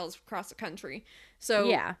different hotels across the country. So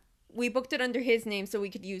yeah, we booked it under his name so we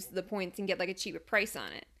could use the points and get like a cheaper price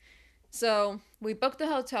on it. So we booked the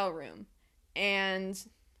hotel room, and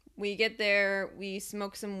we get there, we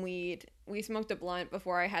smoke some weed. We smoked a blunt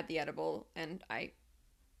before I had the edible, and I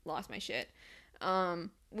lost my shit.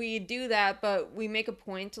 We do that, but we make a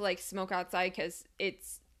point to like smoke outside because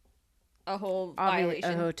it's a whole violation.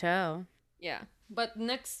 A hotel. Yeah. But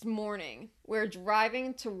next morning, we're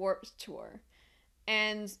driving to Warped Tour,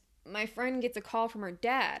 and my friend gets a call from her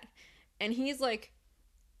dad, and he's like,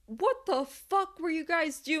 what the fuck were you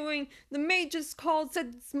guys doing? The maid just called,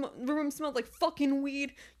 said the room smelled like fucking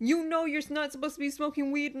weed. You know you're not supposed to be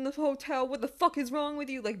smoking weed in the hotel. What the fuck is wrong with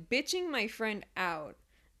you? Like, bitching my friend out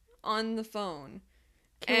on the phone.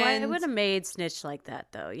 Why would a maid snitch like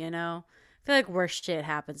that, though, you know? I feel like worse shit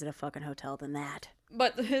happens in a fucking hotel than that.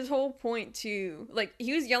 But his whole point, too, like,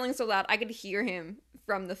 he was yelling so loud, I could hear him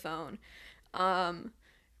from the phone.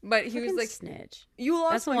 But he was like, snitch. You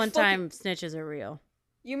lost That's the one time snitches are real.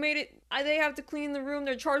 You made it, they have to clean the room,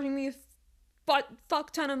 they're charging me a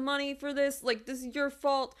fuck ton of money for this, like, this is your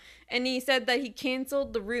fault. And he said that he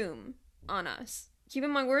canceled the room on us. Keep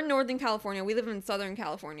in mind, we're in Northern California, we live in Southern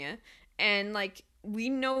California, and, like, we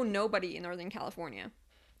know nobody in Northern California.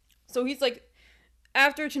 So he's like,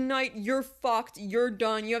 after tonight, you're fucked, you're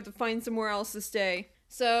done, you have to find somewhere else to stay.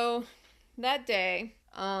 So, that day,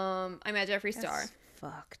 I'm at Jeffree Star.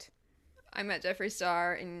 Fucked. I'm at Jeffree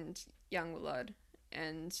Star in Youngblood,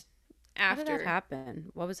 and How did that after happen?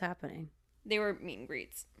 What was happening? they were meet and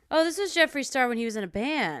greets. Oh, this was Jeffree Star when he was in a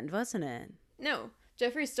band, wasn't it? No,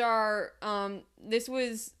 Jeffree Star. This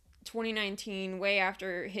was 2019, way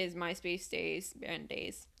after his MySpace days, band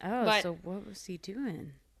days. Oh, But so what was he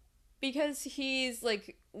doing? because he's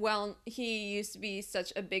like, well, he used to be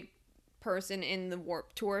such a big person in the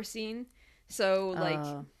Warped Tour scene, so like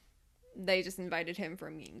Oh, they just invited him for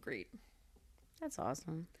a meet and greet. that's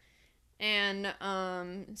awesome. And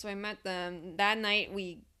so I met them that night.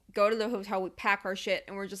 We go to the hotel, we pack our shit,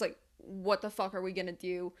 and we're just like, what the fuck are we gonna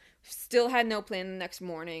do? Still had no plan the next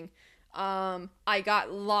morning. I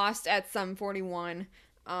got lost at some 41.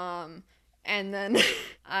 And then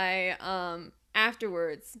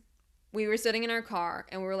afterwards, we were sitting in our car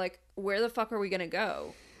and we were like, where the fuck are we gonna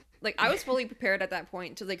go? Like, I was fully prepared at that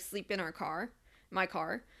point to like sleep in my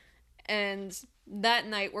car. And that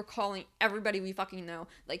night, we're calling everybody we fucking know.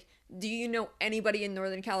 Like, do you know anybody in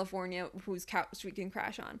Northern California whose couch we can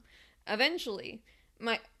crash on? Eventually,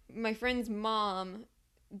 my friend's mom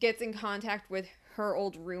gets in contact with her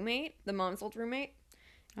old roommate, the mom's old roommate,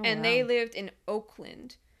 Oh, and wow. they lived in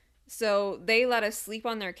Oakland. So they let us sleep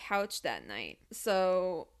on their couch that night.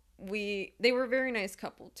 So they were a very nice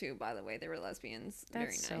couple too, by the way. They were lesbians.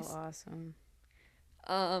 That's Very nice. so awesome.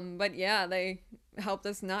 But yeah, they helped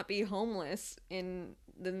us not be homeless in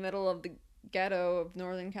the middle of the ghetto of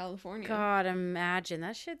Northern California. God, imagine.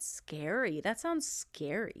 That shit's scary. That sounds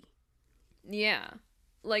scary. Yeah.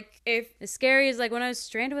 Like, if, As scary as like when I was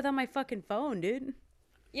stranded without my fucking phone, dude.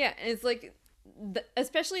 yeah, and it's like,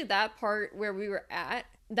 especially that part where we were at,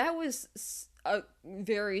 that was a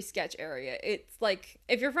very sketch area. It's like,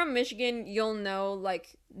 if you're from Michigan, you'll know,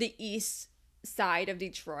 like, the east side of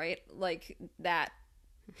Detroit, like, that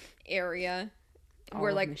area All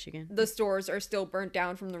where, of like, Michigan. the stores are still burnt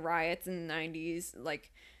down from the riots in the 90s.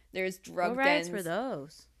 Like, there's drug What riots dens. were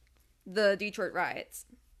those? The Detroit riots.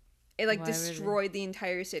 It, like, Why were they- destroyed the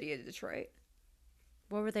entire city of Detroit.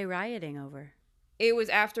 What were they rioting over? It was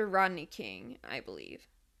after Rodney King, I believe.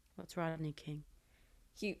 What's Rodney King?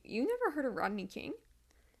 You never heard of Rodney King?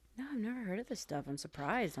 No, I've never heard of this stuff. I'm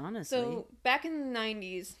surprised, honestly. So back in the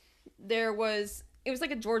 90s, it was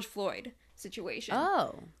like a George Floyd situation.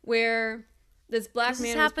 Oh. Where this black This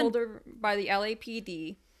man has was pulled over by the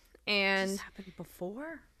LAPD, and This happened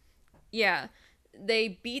before? yeah,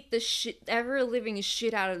 they beat the ever living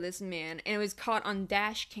shit out of this man, and it was caught on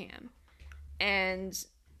dash cam. And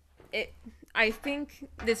I think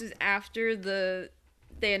this is after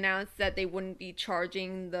they announced that they wouldn't be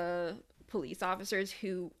charging the police officers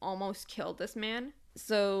who almost killed this man.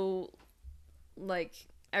 So, like,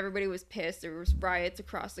 everybody was pissed. There was riots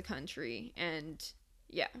across the country, and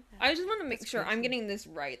yeah. I just want to make sure I'm getting this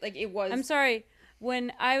right. Like, it was. I'm sorry.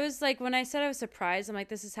 When I said I was surprised, I'm like,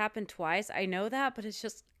 this has happened twice. I know that, but it's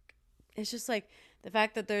just like the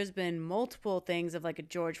fact that there's been multiple things of like a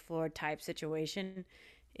George Floyd type situation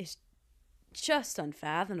is just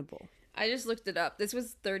unfathomable. I just looked it up. This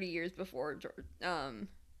was 30 years before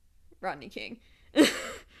Rodney King.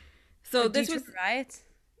 So this Detroit was, riots.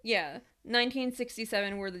 yeah,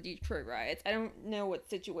 1967 were the Detroit riots. I don't know what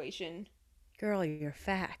situation. Girl, your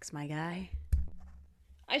facts, my guy.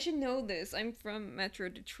 I should know this. I'm from Metro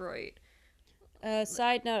Detroit.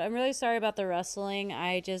 Side note, I'm really sorry about the rustling.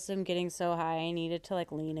 I just am getting so high. I needed to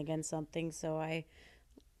like lean against something, so I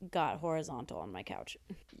got horizontal on my couch.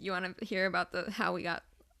 You want to hear about how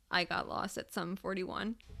I got lost at some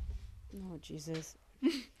 41? Oh, Jesus.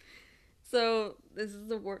 So this is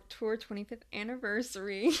the Warped Tour 25th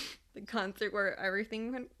anniversary, the concert where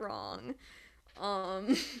everything went wrong.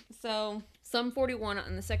 So Sum 41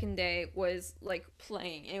 on the second day was like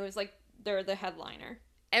playing, and it was like they're the headliner.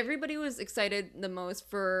 Everybody was excited the most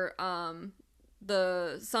for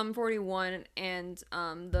the Sum 41 and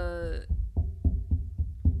Are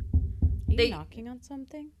you knocking on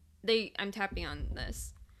something? I'm tapping on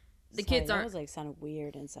this. The Sorry, kids that aren't was like sounded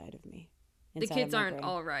weird inside of me. the Inside kids of my aren't brain.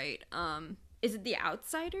 all right. Is it The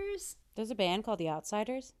Outsiders? There's a band called The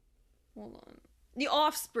Outsiders. Hold on. The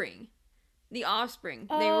Offspring. They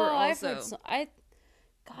were I've also. heard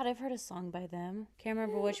I've heard a song by them. Can't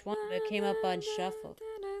remember which one, but it came up on shuffle.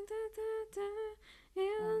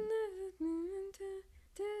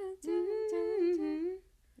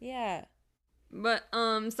 Yeah. But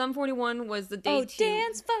Sum 41 was the day Oh, two.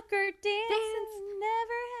 dance, fucker, dance,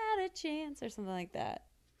 never had a chance, or something like that.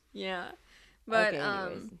 Yeah. But Okay,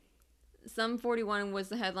 anyways. Sum 41 was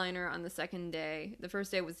the headliner on the second day. The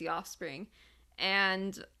first day was The Offspring.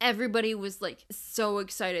 And everybody was like so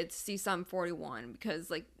excited to see Sum 41 because,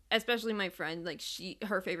 like, especially my friend, like,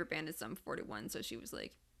 her favorite band is Sum 41, so she was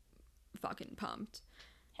like fucking pumped.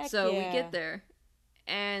 Heck So yeah. we get there,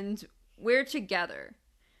 and we're together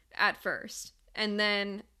at first. And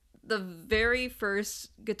then the very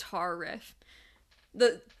first guitar riff,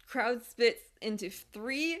 the crowd splits into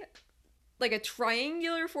three, like a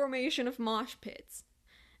triangular formation of mosh pits.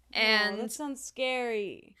 And And that sounds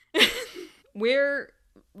scary. we're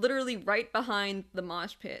literally right behind the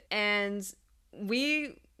mosh pit. And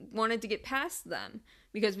we wanted to get past them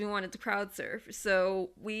because we wanted to crowd surf. So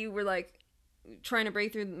we were like trying to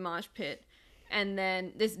break through the mosh pit. And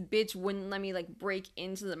then this bitch wouldn't let me like break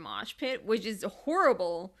into the mosh pit, which is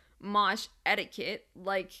horrible mosh etiquette.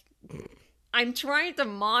 Like, I'm trying to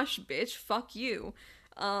mosh, bitch. Fuck you.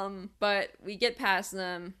 But we get past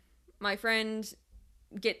them. My friend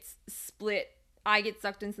gets split. I get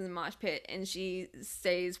sucked into the mosh pit, and she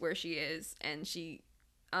stays where she is, and she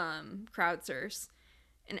crowd surfs.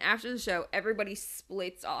 And after the show, everybody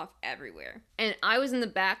splits off everywhere. And I was in the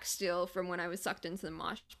back still from when I was sucked into the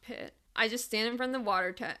mosh pit. I just stand in front of the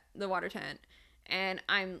water tent, and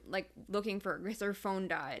I'm like looking for her because her phone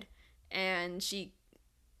died, and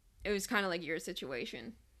it was kind of like your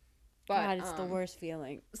situation. But God, it's the worst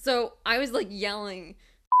feeling. So I was like yelling,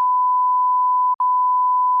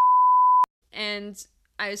 and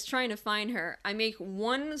I was trying to find her. I make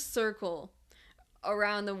one circle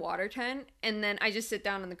around the water tent, and then I just sit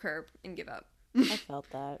down on the curb and give up. I felt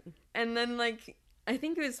that. And then, like, I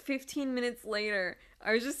think it was 15 minutes later,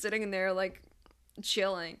 I was just sitting in there, like,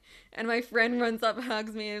 chilling. And my friend runs up,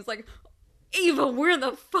 hugs me, and is like, Ava, where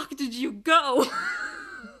the fuck did you go?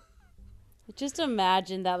 Just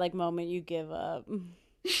imagine that, like, moment you give up.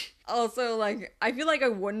 Also, like, I feel like I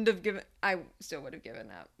still would have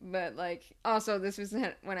given up. But, like, also, this was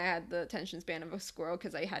when I had the attention span of a squirrel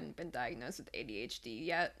because I hadn't been diagnosed with ADHD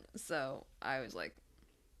yet. So I was like,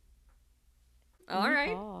 all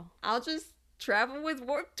right, I'll just travel with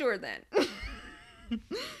Warped Tour then.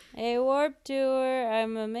 Hey, Warped Tour,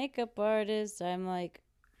 I'm a makeup artist. I'm, like,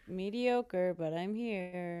 mediocre, but I'm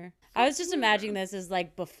here. I was just imagining this as,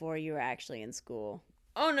 like, before you were actually in school.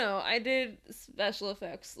 Oh no, I did special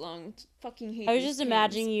effects long. Fucking hate. I was just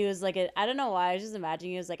imagining you as like I don't know why. I was just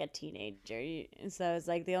imagining you as like a teenager. So it's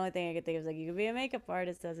like the only thing I could think of is like you could be a makeup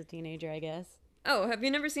artist as a teenager, I guess. Oh, have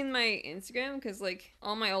you never seen my Instagram? Because like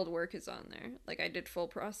all my old work is on there. Like I did full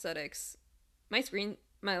prosthetics.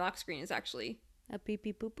 My lock screen is actually a pee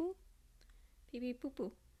pee poo poo. Pee pee poo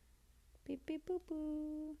poo. Pee pee poo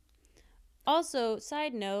poo. Also,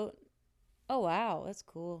 side note. Oh, wow. That's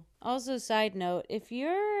cool. Also, side note, if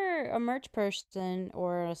you're a merch person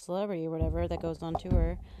or a celebrity or whatever that goes on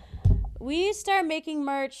tour, we start making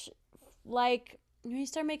merch like we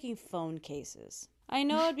start making phone cases. I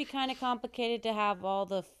know it'd be kind of complicated to have all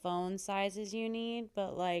the phone sizes you need,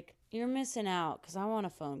 but like you're missing out because I want a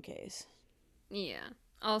phone case. Yeah.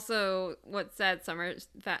 Also, what Sad Summer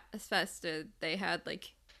Fest did, they had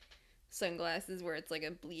like sunglasses where it's like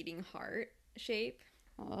a bleeding heart shape.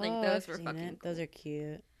 Like those were fucking cool. Those are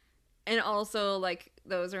cute. And also like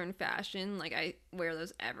those are in fashion. Like I wear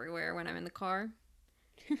those everywhere when I'm in the car.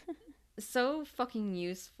 So fucking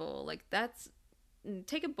useful. Like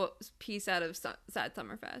take a piece out of Sad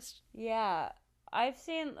Summerfest. Yeah. I've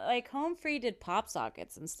seen like Home Free did pop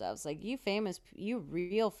sockets and stuff. It's like you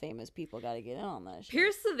real famous people got to get in on that shit.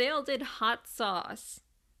 Pierce the Veil did hot sauce.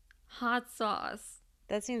 Hot sauce.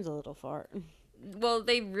 That seems a little far. Well,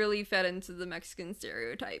 they really fed into the Mexican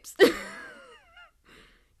stereotypes.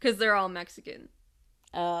 Because they're all Mexican.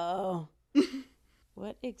 Oh.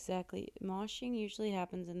 What exactly? Moshing usually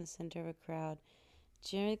happens in the center of a crowd,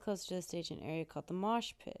 generally close to the stage in an area called the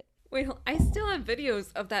mosh pit. Wait, I still have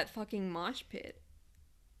videos of that fucking mosh pit.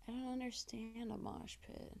 I don't understand a mosh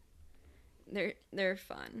pit. They're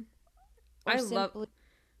fun. Or I love.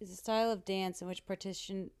 It's a style of dance in which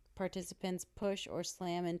participants push or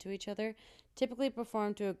slam into each other, typically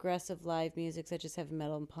performed to aggressive live music such as heavy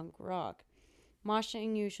metal and punk rock.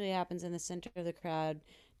 Moshing usually happens in the center of the crowd,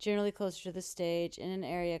 generally closer to the stage, in an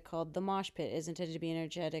area called the mosh pit. It is intended to be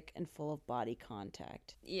energetic and full of body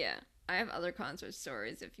contact. Yeah, I have other concert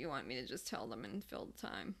stories if you want me to just tell them and fill the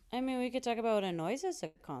time. I mean, we could talk about what annoys us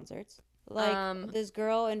at concerts. Like, this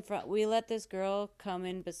girl in front, we let this girl come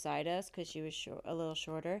in beside us because she was a little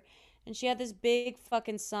shorter. And she had this big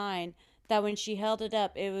fucking sign that when she held it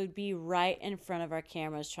up, it would be right in front of our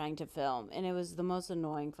cameras trying to film. And it was the most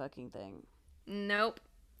annoying fucking thing. Nope.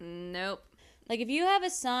 Like, if you have a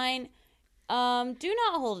sign, do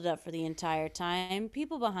not hold it up for the entire time.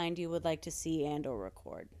 People behind you would like to see and or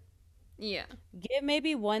record. Yeah. Give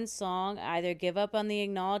maybe one song. Either give up on the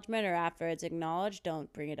acknowledgement or after it's acknowledged,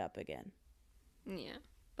 don't bring it up again. Yeah.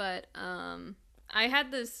 But, I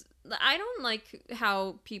had this I don't like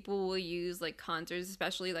how people will use like concerts,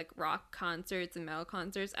 especially like rock concerts and metal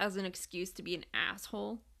concerts, as an excuse to be an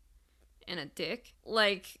asshole and a dick.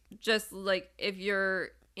 Like, just like if you're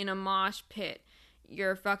in a mosh pit,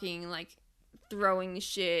 you're fucking like throwing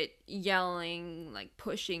shit, yelling, like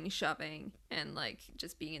pushing, shoving, and like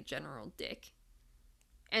just being a general dick.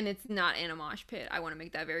 And it's not in a mosh pit. I want to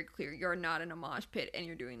make that very clear. You're not in a mosh pit and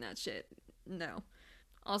you're doing that shit. No.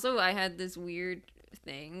 Also, I had this weird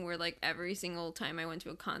thing where like every single time I went to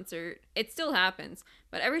a concert, it still happens,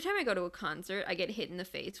 but every time I go to a concert, I get hit in the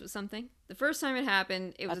face with something. The first time it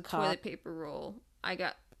happened, it was a toilet paper roll. I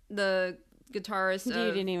got the guitarist You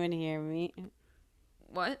didn't even hear me.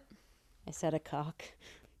 What? I said a cock.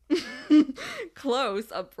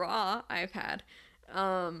 Close. A bra I've had.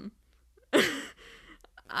 I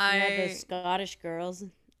had the Scottish girls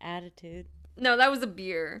attitude. No, that was a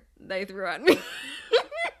beer they threw at me.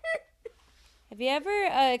 Have you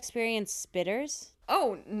ever experienced spitters?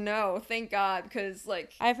 Oh, no, thank God, because,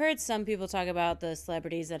 like... I've heard some people talk about the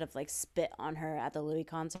celebrities that have, like, spit on her at the Louis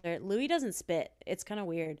concert. Louis doesn't spit. It's kind of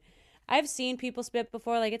weird. I've seen people spit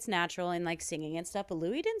before, like, it's natural in, like, singing and stuff, but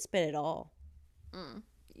Louis didn't spit at all.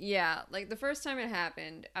 Yeah, like, the first time it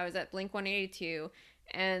happened, I was at Blink-182,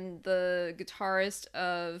 and the guitarist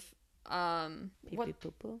of,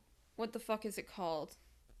 what the fuck is it called?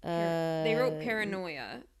 They wrote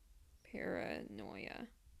Paranoia.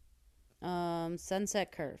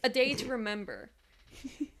 Sunset Curve. A Day to Remember.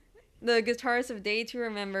 The guitarist of Day to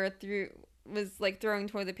Remember was like throwing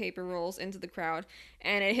toilet paper rolls into the crowd,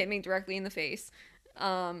 and it hit me directly in the face.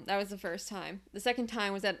 That was the first time. The second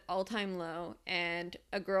time was at All Time Low, and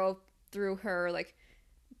a girl threw her like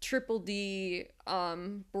triple D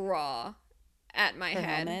bra at my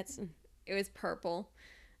head. Helmets. It was purple.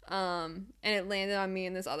 And it landed on me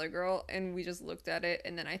and this other girl, and we just looked at it,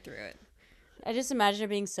 and then I threw it. I just imagine it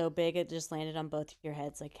being so big it just landed on both your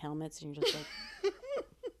heads like helmets, and you're just like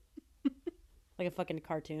like a fucking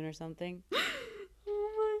cartoon or something.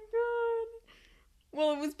 Oh my god.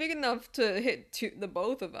 Well, it was big enough to hit the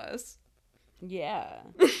both of us. Yeah.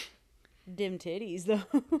 Dim titties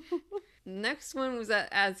though. Next one was at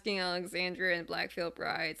Asking Alexandria and Black Veil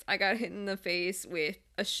Brides. I got hit in the face with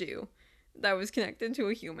a shoe that was connected to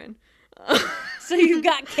a human. So you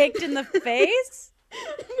got kicked in the face?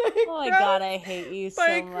 Oh my god, I hate you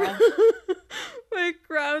so much. My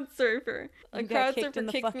crowd surfer. A crowd surfer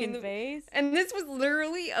kicked me in the face? And this was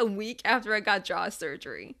literally a week after I got jaw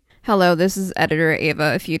surgery. Hello, this is editor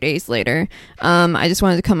Ava a few days later. I just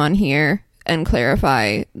wanted to come on here and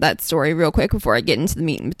clarify that story real quick before I get into the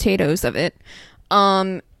meat and potatoes of it.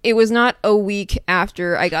 It was not a week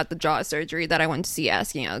after I got the jaw surgery that I went to see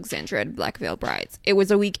Asking Alexandria at Black Veil Brides. It was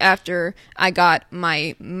a week after I got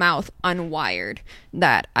my mouth unwired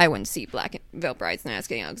that I went to see Black Veil Brides and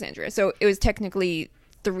Asking Alexandria. So it was technically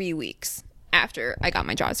 3 weeks after I got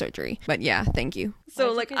my jaw surgery. But yeah, thank you.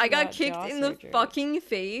 So like I got kicked in the fucking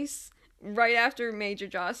face right after major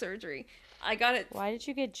jaw surgery. I got it. Why did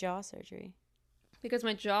you get jaw surgery? Because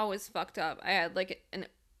my jaw was fucked up. I had like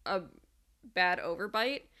a bad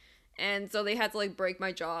overbite, and so they had to like break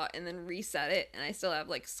my jaw and then reset it, and I still have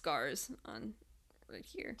like scars on right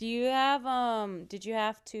here. Do you have did you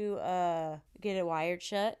have to get it wired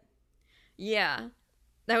shut? Yeah.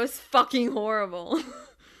 That was fucking horrible.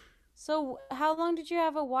 So how long did you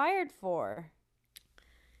have it wired for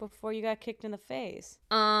before you got kicked in the face?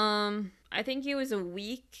 I think it was a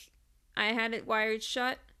week I had it wired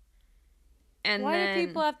shut. And why do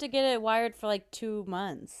people have to get it wired for like 2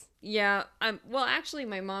 months? Yeah, well, actually,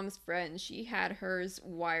 my mom's friend, she had hers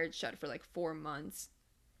wired shut for like 4 months.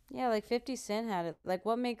 Yeah, like 50 Cent had it. Like,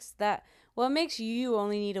 what makes you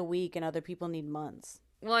only need a week and other people need months?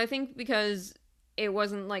 Well, I think because it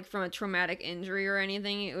wasn't like from a traumatic injury or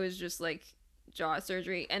anything. It was just like jaw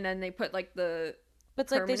surgery, and then they put like the. But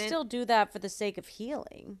it's like they still do that for the sake of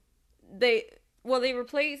healing. They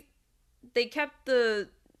kept the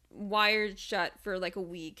wired shut for like a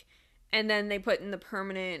week, and then they put in the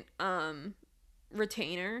permanent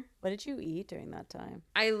retainer. What did you eat during that time?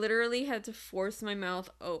 I literally had to force my mouth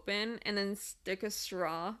open and then stick a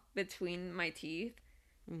straw between my teeth,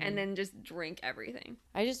 and then just drink everything.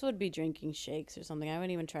 I just would be drinking shakes or something. I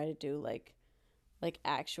wouldn't even try to do like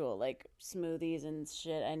actual like smoothies and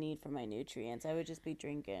shit I need for my nutrients. I would just be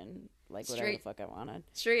drinking like whatever the fuck I wanted.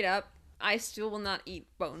 Straight up, I still will not eat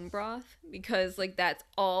bone broth because like that's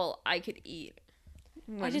all I could eat.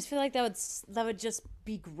 I just feel like that would just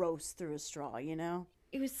be gross through a straw, you know?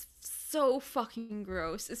 It was so fucking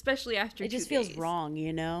gross, especially after 2 days. It just feels wrong,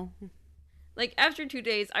 you know? Like after 2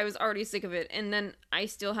 days, I was already sick of it, and then I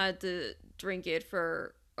still had to drink it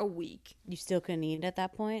for a week. You still couldn't eat at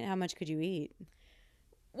that point? How much could you eat?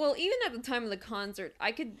 Well, even at the time of the concert,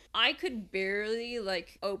 I could barely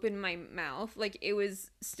like open my mouth. Like it was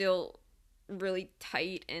still really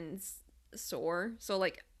tight and sore. So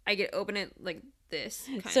like I could open it like this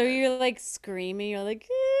kind So of. you're like screaming, you're like,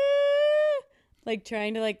 "Ah!" Like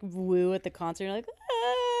trying to like woo at the concert. You're like,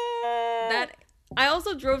 "Ah!" That I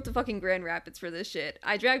also drove to fucking Grand Rapids for this shit.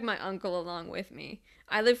 I dragged my uncle along with me.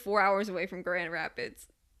 I live 4 hours away from Grand Rapids.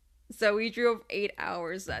 So we drove 8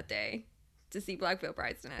 hours that day to see Black Veil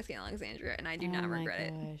Brides in Alexandria, and I do not regret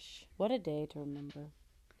it. Oh my gosh. What a day to remember.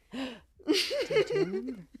 Day to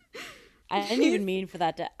remember. I didn't even mean for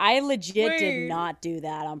that to. I legit did not do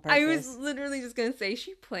that on purpose. I was literally just gonna say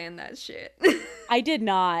she planned that shit. I did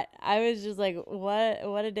not. I was just like,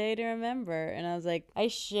 what a day to remember. And I was like, I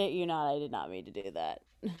shit you not, I did not mean to do that.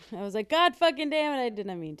 I was like, God fucking damn it, I did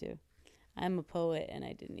not mean to. I'm a poet and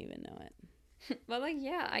I didn't even know it. But like,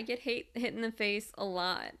 yeah, I get hit in the face a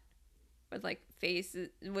lot. With like faces,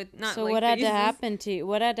 with not so like what had faces. to happen to you?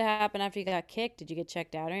 What had to happen after you got kicked? Did you get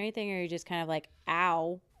checked out or anything? Or are you just kind of like,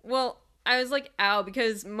 ow? Well, I was like, ow,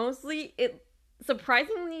 because mostly it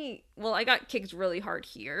surprisingly, well, I got kicked really hard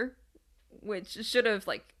here, which should have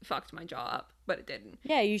like fucked my jaw up, but it didn't.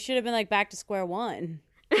 Yeah, you should have been like back to square one.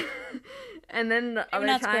 And then the Maybe other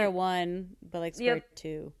not time, square one, but like square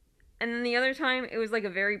two. and then the other time, it was like a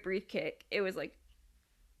very brief kick. It was like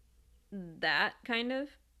that kind of.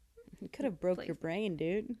 You could have broke your brain,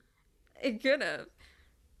 dude. It could have,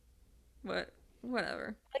 but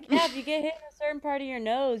whatever. Like, yeah, if you get hit in a certain part of your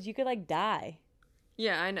nose, you could like die.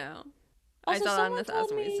 Yeah, I know. Also, I saw that in someone 1,000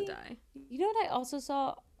 told Ways to me- Die. You know what I also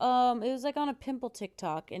saw? It was like on a pimple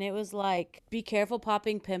TikTok, and it was like, be careful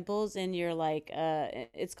popping pimples in your like,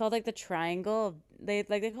 it's called like the triangle. They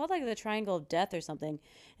call it like the triangle of death or something,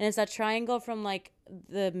 and it's that triangle from like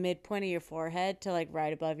the midpoint of your forehead to like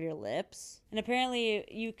right above your lips. And apparently,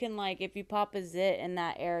 you can like if you pop a zit in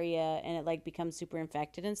that area and it like becomes super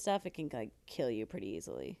infected and stuff, it can like kill you pretty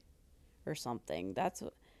easily, or something. That's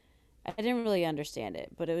what I didn't really understand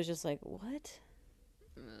it, but it was just like what.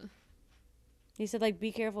 He said, like,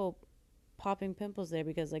 be careful popping pimples there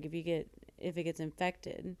because, like, if it gets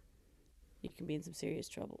infected, you can be in some serious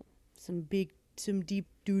trouble. Some deep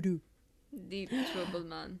doo-doo. Deep trouble,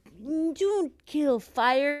 man. Don't kill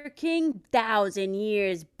Fire King. 1,000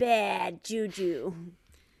 years bad juju.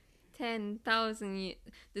 10,000 years.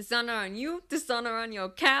 Dishonor on you, dishonor on your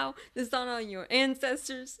cow, dishonor on your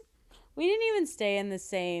ancestors. We didn't even stay in the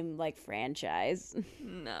same, like, franchise.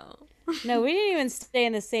 No. No, we didn't even stay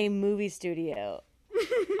in the same movie studio.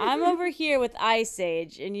 I'm over here with Ice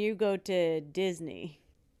Age, and you go to Disney.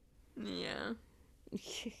 Yeah.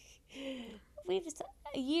 We just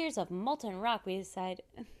years of molten rock. We decide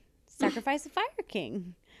sacrifice the Fire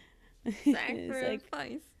King.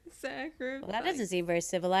 Sacrifice. Sacrifice. Well, that doesn't seem very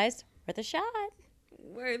civilized. Worth a shot.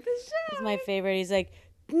 Worth a shot. That's my favorite. He's like,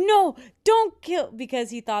 no, don't kill, because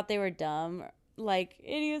he thought they were dumb. Like,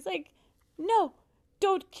 and he was like, no,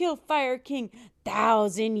 don't kill Fire King.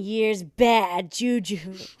 1,000 years bad juju.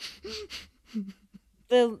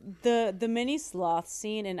 The mini sloth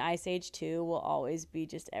scene in Ice Age 2 will always be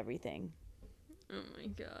just everything. Oh my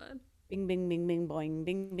god. Bing bing bing bing boing,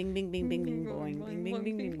 bing bing bing bing bing bing boing, bing bing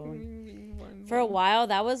bing bing boing. boing. For a while,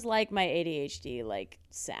 that was like my ADHD like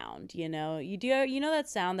sound. You know, you know that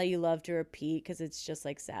sound that you love to repeat because it's just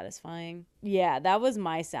like satisfying. Yeah, that was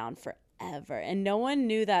my sound forever, and no one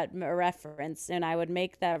knew that reference. And I would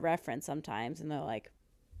make that reference sometimes, and they're like,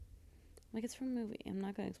 it's from a movie. I'm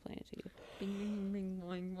not gonna explain it to you. Bing bing bing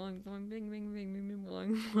boing boing boing bing bing bing bing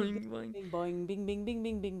boing boing boing. Bing boing, bing bing bing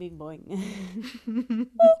bing bing bing boing.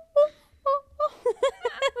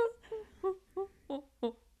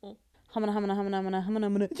 Humana humana humana humana humana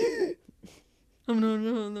humana.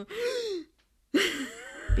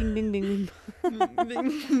 Bing bing bing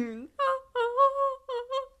bing.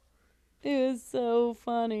 It was so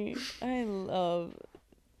funny. I love.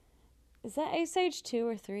 Is that Ice Age 2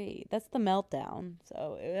 or 3? That's the Meltdown.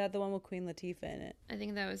 So it had the one with Queen Latifah in it. I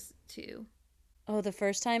think that was 2. Oh, the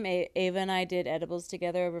first time Ava and I did edibles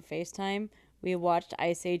together over FaceTime, we watched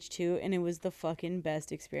Ice Age 2, and it was the fucking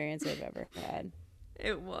best experience I've ever had.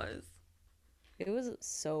 It was. It was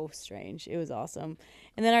so strange. It was awesome.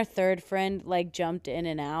 And then our third friend, like, jumped in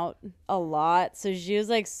and out a lot. So she was,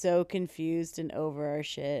 like, so confused and over our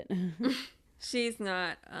shit. She's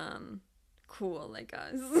not, cool like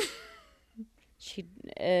us. She,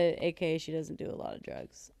 aka, she doesn't do a lot of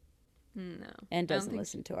drugs. No. And doesn't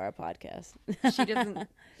listen to our podcast.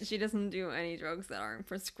 She doesn't do any drugs that aren't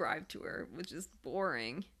prescribed to her, which is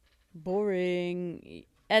boring. Boring.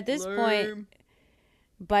 At this point,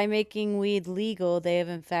 By making weed legal, they have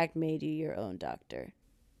in fact made you your own doctor.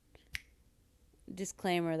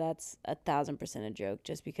 Disclaimer, that's 1,000% a joke.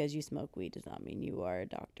 Just because you smoke weed does not mean you are a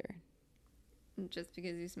doctor. Just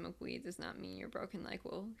because you smoke weed does not mean your broken leg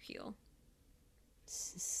will heal.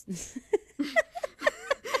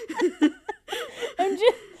 I'm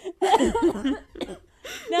just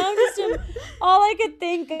now I'm just all I could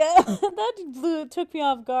think of that took me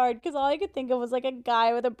off guard because all I could think of was like a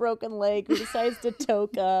guy with a broken leg who decides to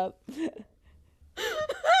toke up.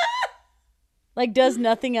 Like does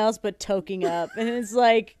nothing else but toking up, and it's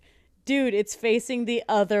like, dude, it's facing the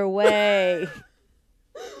other way.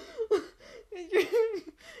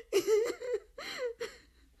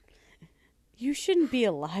 You shouldn't be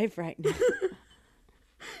alive right now.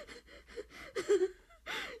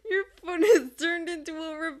 Your foot has turned into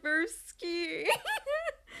a reverse ski.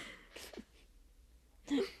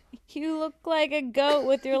 You look like a goat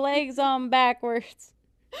with your legs on backwards.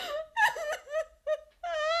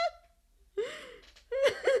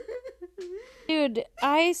 Dude,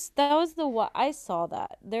 I saw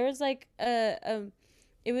that. There was like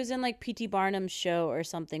it was in like P.T. Barnum's show or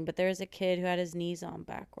something, but there was a kid who had his knees on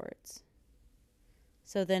backwards.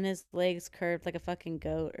 So then his legs curved like a fucking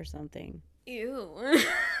goat or something. Ew.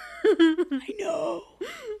 I know.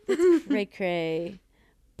 That's cray-cray.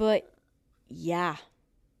 But yeah.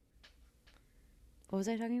 What was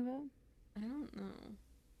I talking about? I don't know.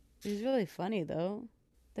 It was really funny though.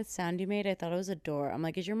 That sound you made, I thought it was a door. I'm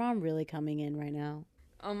like, is your mom really coming in right now?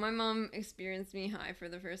 Oh, my mom experienced me high for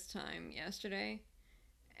the first time yesterday.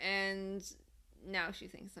 And now she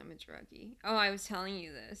thinks I'm a druggie. Oh, I was telling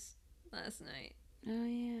you this last night. Oh,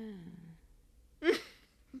 yeah.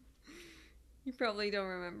 You probably don't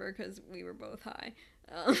remember because we were both high.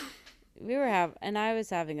 And I was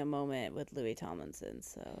having a moment with Louis Tomlinsons,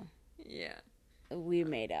 so. Yeah. We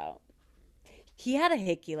made out. He had a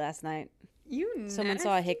hickey last night. Someone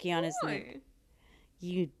saw a hickey on his neck.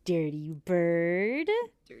 You dirty bird.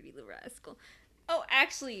 Dirty little rascal. Oh,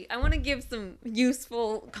 actually, I want to give some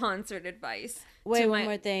useful concert advice. Wait, one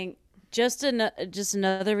more thing. Just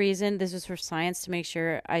another reason. This was for science to make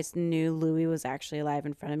sure I knew Louis was actually alive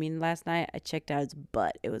in front of me last night. I checked out his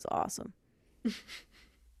butt. It was awesome.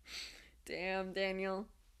 Damn, Daniel.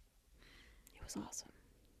 It was awesome.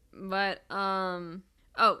 But,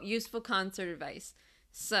 useful concert advice.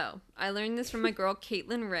 So, I learned this from my girl,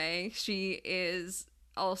 Caitlin Ray. She is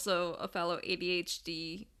also a fellow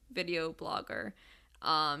ADHD video blogger.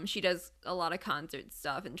 She does a lot of concert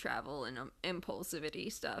stuff and travel and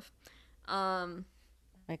impulsivity stuff.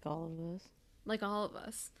 Like all of us. Like all of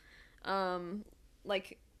us.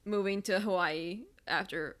 Like moving to Hawaii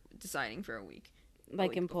after deciding for a week.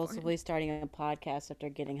 Like impulsively starting a podcast after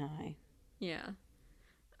getting high. Yeah.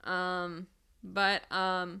 But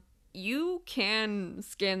you can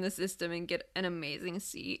scam the system and get an amazing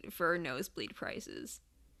seat for nosebleed prices.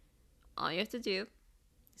 All you have to do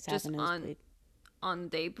is just on the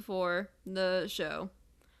day before the show,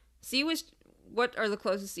 see what are the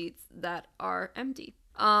closest seats that are empty.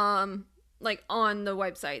 Like on the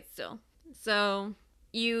website still. So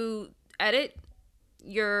you edit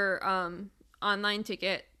your online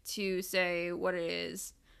ticket to say what it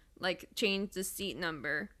is, like change the seat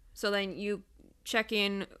number. So then you check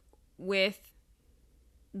in with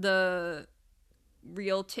the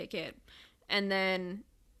real ticket, and then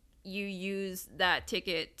you use that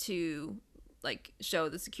ticket to like show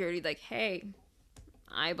the security like, hey,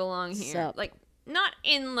 I belong here. Sup. Like not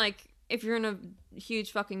in like if you're in a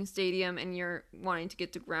huge fucking stadium and you're wanting to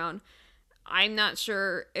get to ground. I'm not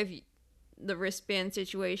sure if the wristband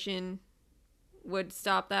situation would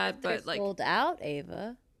stop that, but like sold out,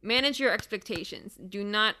 Ava. Manage your expectations. Do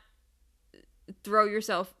not throw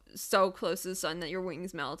yourself so close to the sun that your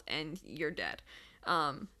wings melt and you're dead.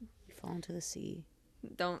 You fall into the sea.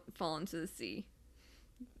 Don't fall into the sea.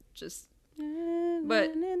 Just.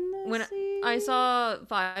 But when I saw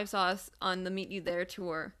Five Sauce on the Meet You There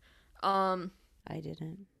tour, I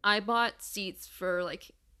didn't. I bought seats for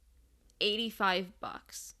like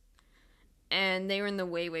 $85, and they were in the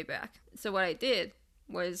way back. So what I did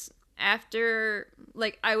was after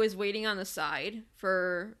like I was waiting on the side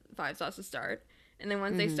for Five Sauce to start, and then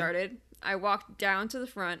once they started, I walked down to the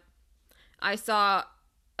front. I saw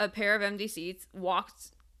a pair of empty seats,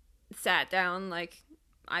 sat down like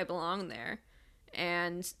I belong there,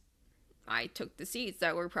 and I took the seats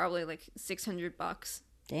that were probably like $600.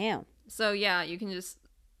 Damn. So yeah, you can just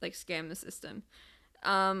like scam the system.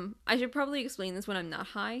 I should probably explain this when I'm not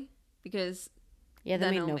high, because that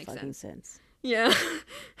made no fucking sense. Yeah.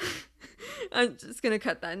 I'm just gonna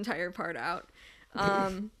cut that entire part out.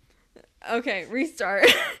 Okay, restart.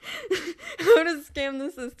 How to scam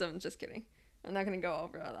the system. Just kidding. I'm not going to go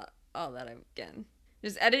over all that again.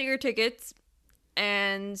 Just edit your tickets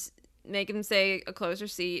and make them say a closer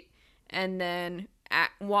seat, and then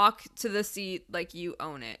walk to the seat like you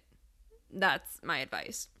own it. That's my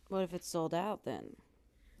advice. What if it's sold out then?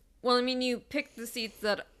 Well, I mean, you pick the seats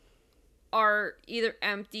that are either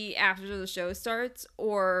empty after the show starts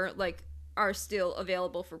or like are still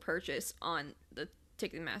available for purchase on the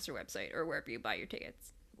Ticketmaster website or wherever you buy your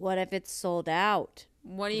tickets. What if it's sold out?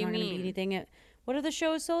 What do you There's not gonna be mean? anything. What if the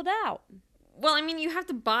show is sold out? Well, I mean, you have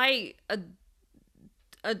to buy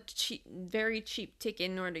a cheap, very cheap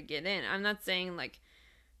ticket in order to get in. I'm not saying like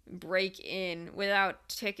break in without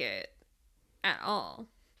ticket at all.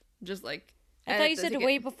 Just like I thought you said to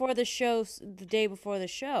wait before the show, the day before the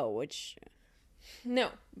show, which... No,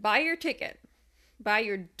 buy your ticket. Buy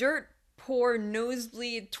your dirt poor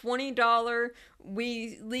nosebleed $20.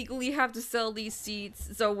 We legally have to sell these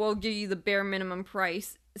seats, so we'll give you the bare minimum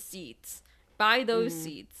price seats. Buy those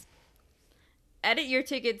seats. Edit your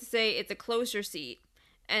ticket to say it's a closer seat,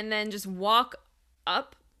 and then just walk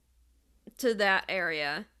up to that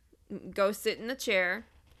area. Go sit in the chair,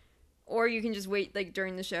 or you can just wait like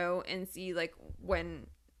during the show and see like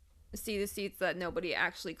see the seats that nobody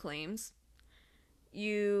actually claims.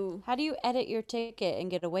 How do you edit your ticket and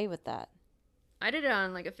get away with that? I did it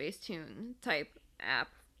on like a Facetune type app.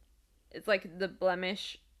 It's like the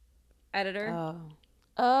blemish editor.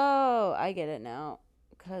 Oh, I get it now.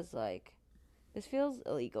 Cause like, this feels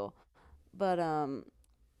illegal, but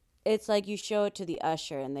it's like you show it to the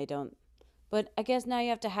usher and they don't. But I guess now you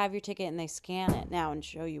have to have your ticket and they scan it now and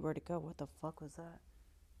show you where to go. What the fuck was that?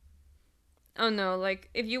 Oh no! Like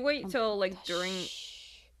if you wait till like during.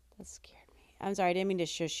 That scared me. I'm sorry, I didn't mean to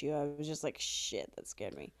shush you. I was just like, shit, that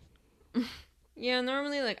scared me. Yeah,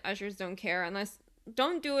 normally like ushers don't care unless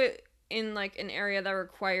don't do it in like an area that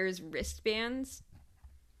requires wristbands.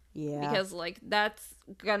 Yeah. Because like that's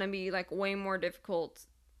gonna be like way more difficult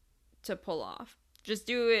to pull off. Just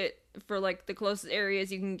do it for like the closest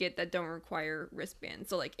areas you can get that don't require wristbands.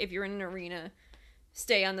 So like if you're in an arena,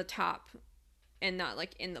 stay on the top and not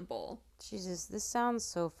like in the bowl. Jesus, this sounds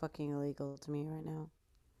so fucking illegal to me right now.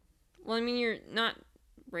 Well, I mean, you're not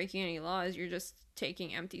breaking any laws. You're just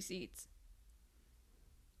taking empty seats.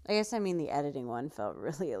 I guess I mean the editing one felt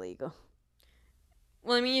really illegal.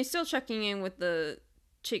 Well, I mean, you're still checking in with the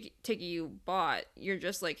ticket you bought. You're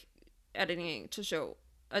just like editing it to show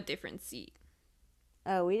a different seat.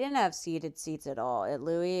 Oh, we didn't have seated seats at all. At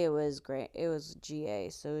Louis, it was great. It was GA,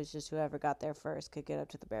 so it was just whoever got there first could get up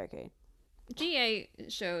to the barricade. GA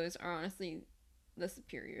shows are honestly the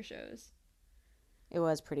superior shows. It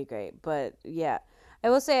was pretty great, but yeah. I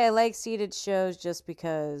will say I like seated shows just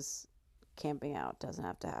because camping out doesn't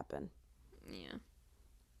have to happen. Yeah.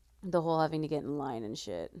 The whole having to get in line and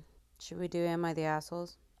shit. Should we do Am I the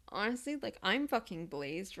Assholes? Honestly, like, I'm fucking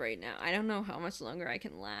blazed right now. I don't know how much longer I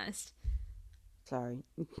can last. Sorry.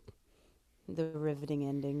 The riveting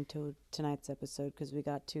ending to tonight's episode because we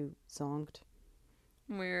got too zonked.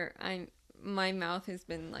 Where my mouth has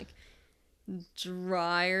been, like,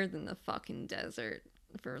 drier than the fucking desert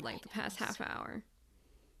for, like, the past half hour.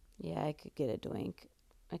 Yeah, I could get a drink.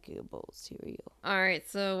 I could get a bowl of cereal. Alright,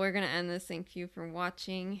 so we're gonna end this. Thank you for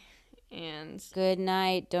watching. And good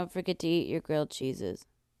night. Don't forget to eat your grilled cheeses.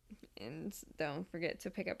 And don't forget to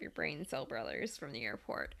pick up your brain cell brothers from the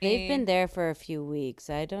airport. They've been there for a few weeks.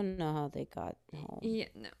 I don't know how they got home. Yeah,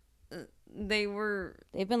 no.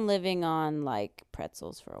 They've been living on, like,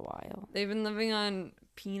 pretzels for a while. They've been living on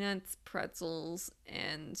peanuts, pretzels,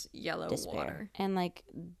 and yellow water. And, like,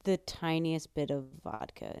 the tiniest bit of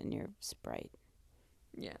vodka in your Sprite.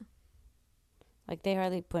 Yeah. Like, they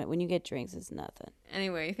hardly put... When you get drinks, it's nothing.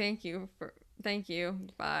 Anyway, thank you.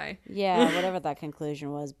 Bye. Yeah, whatever that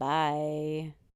conclusion was. Bye.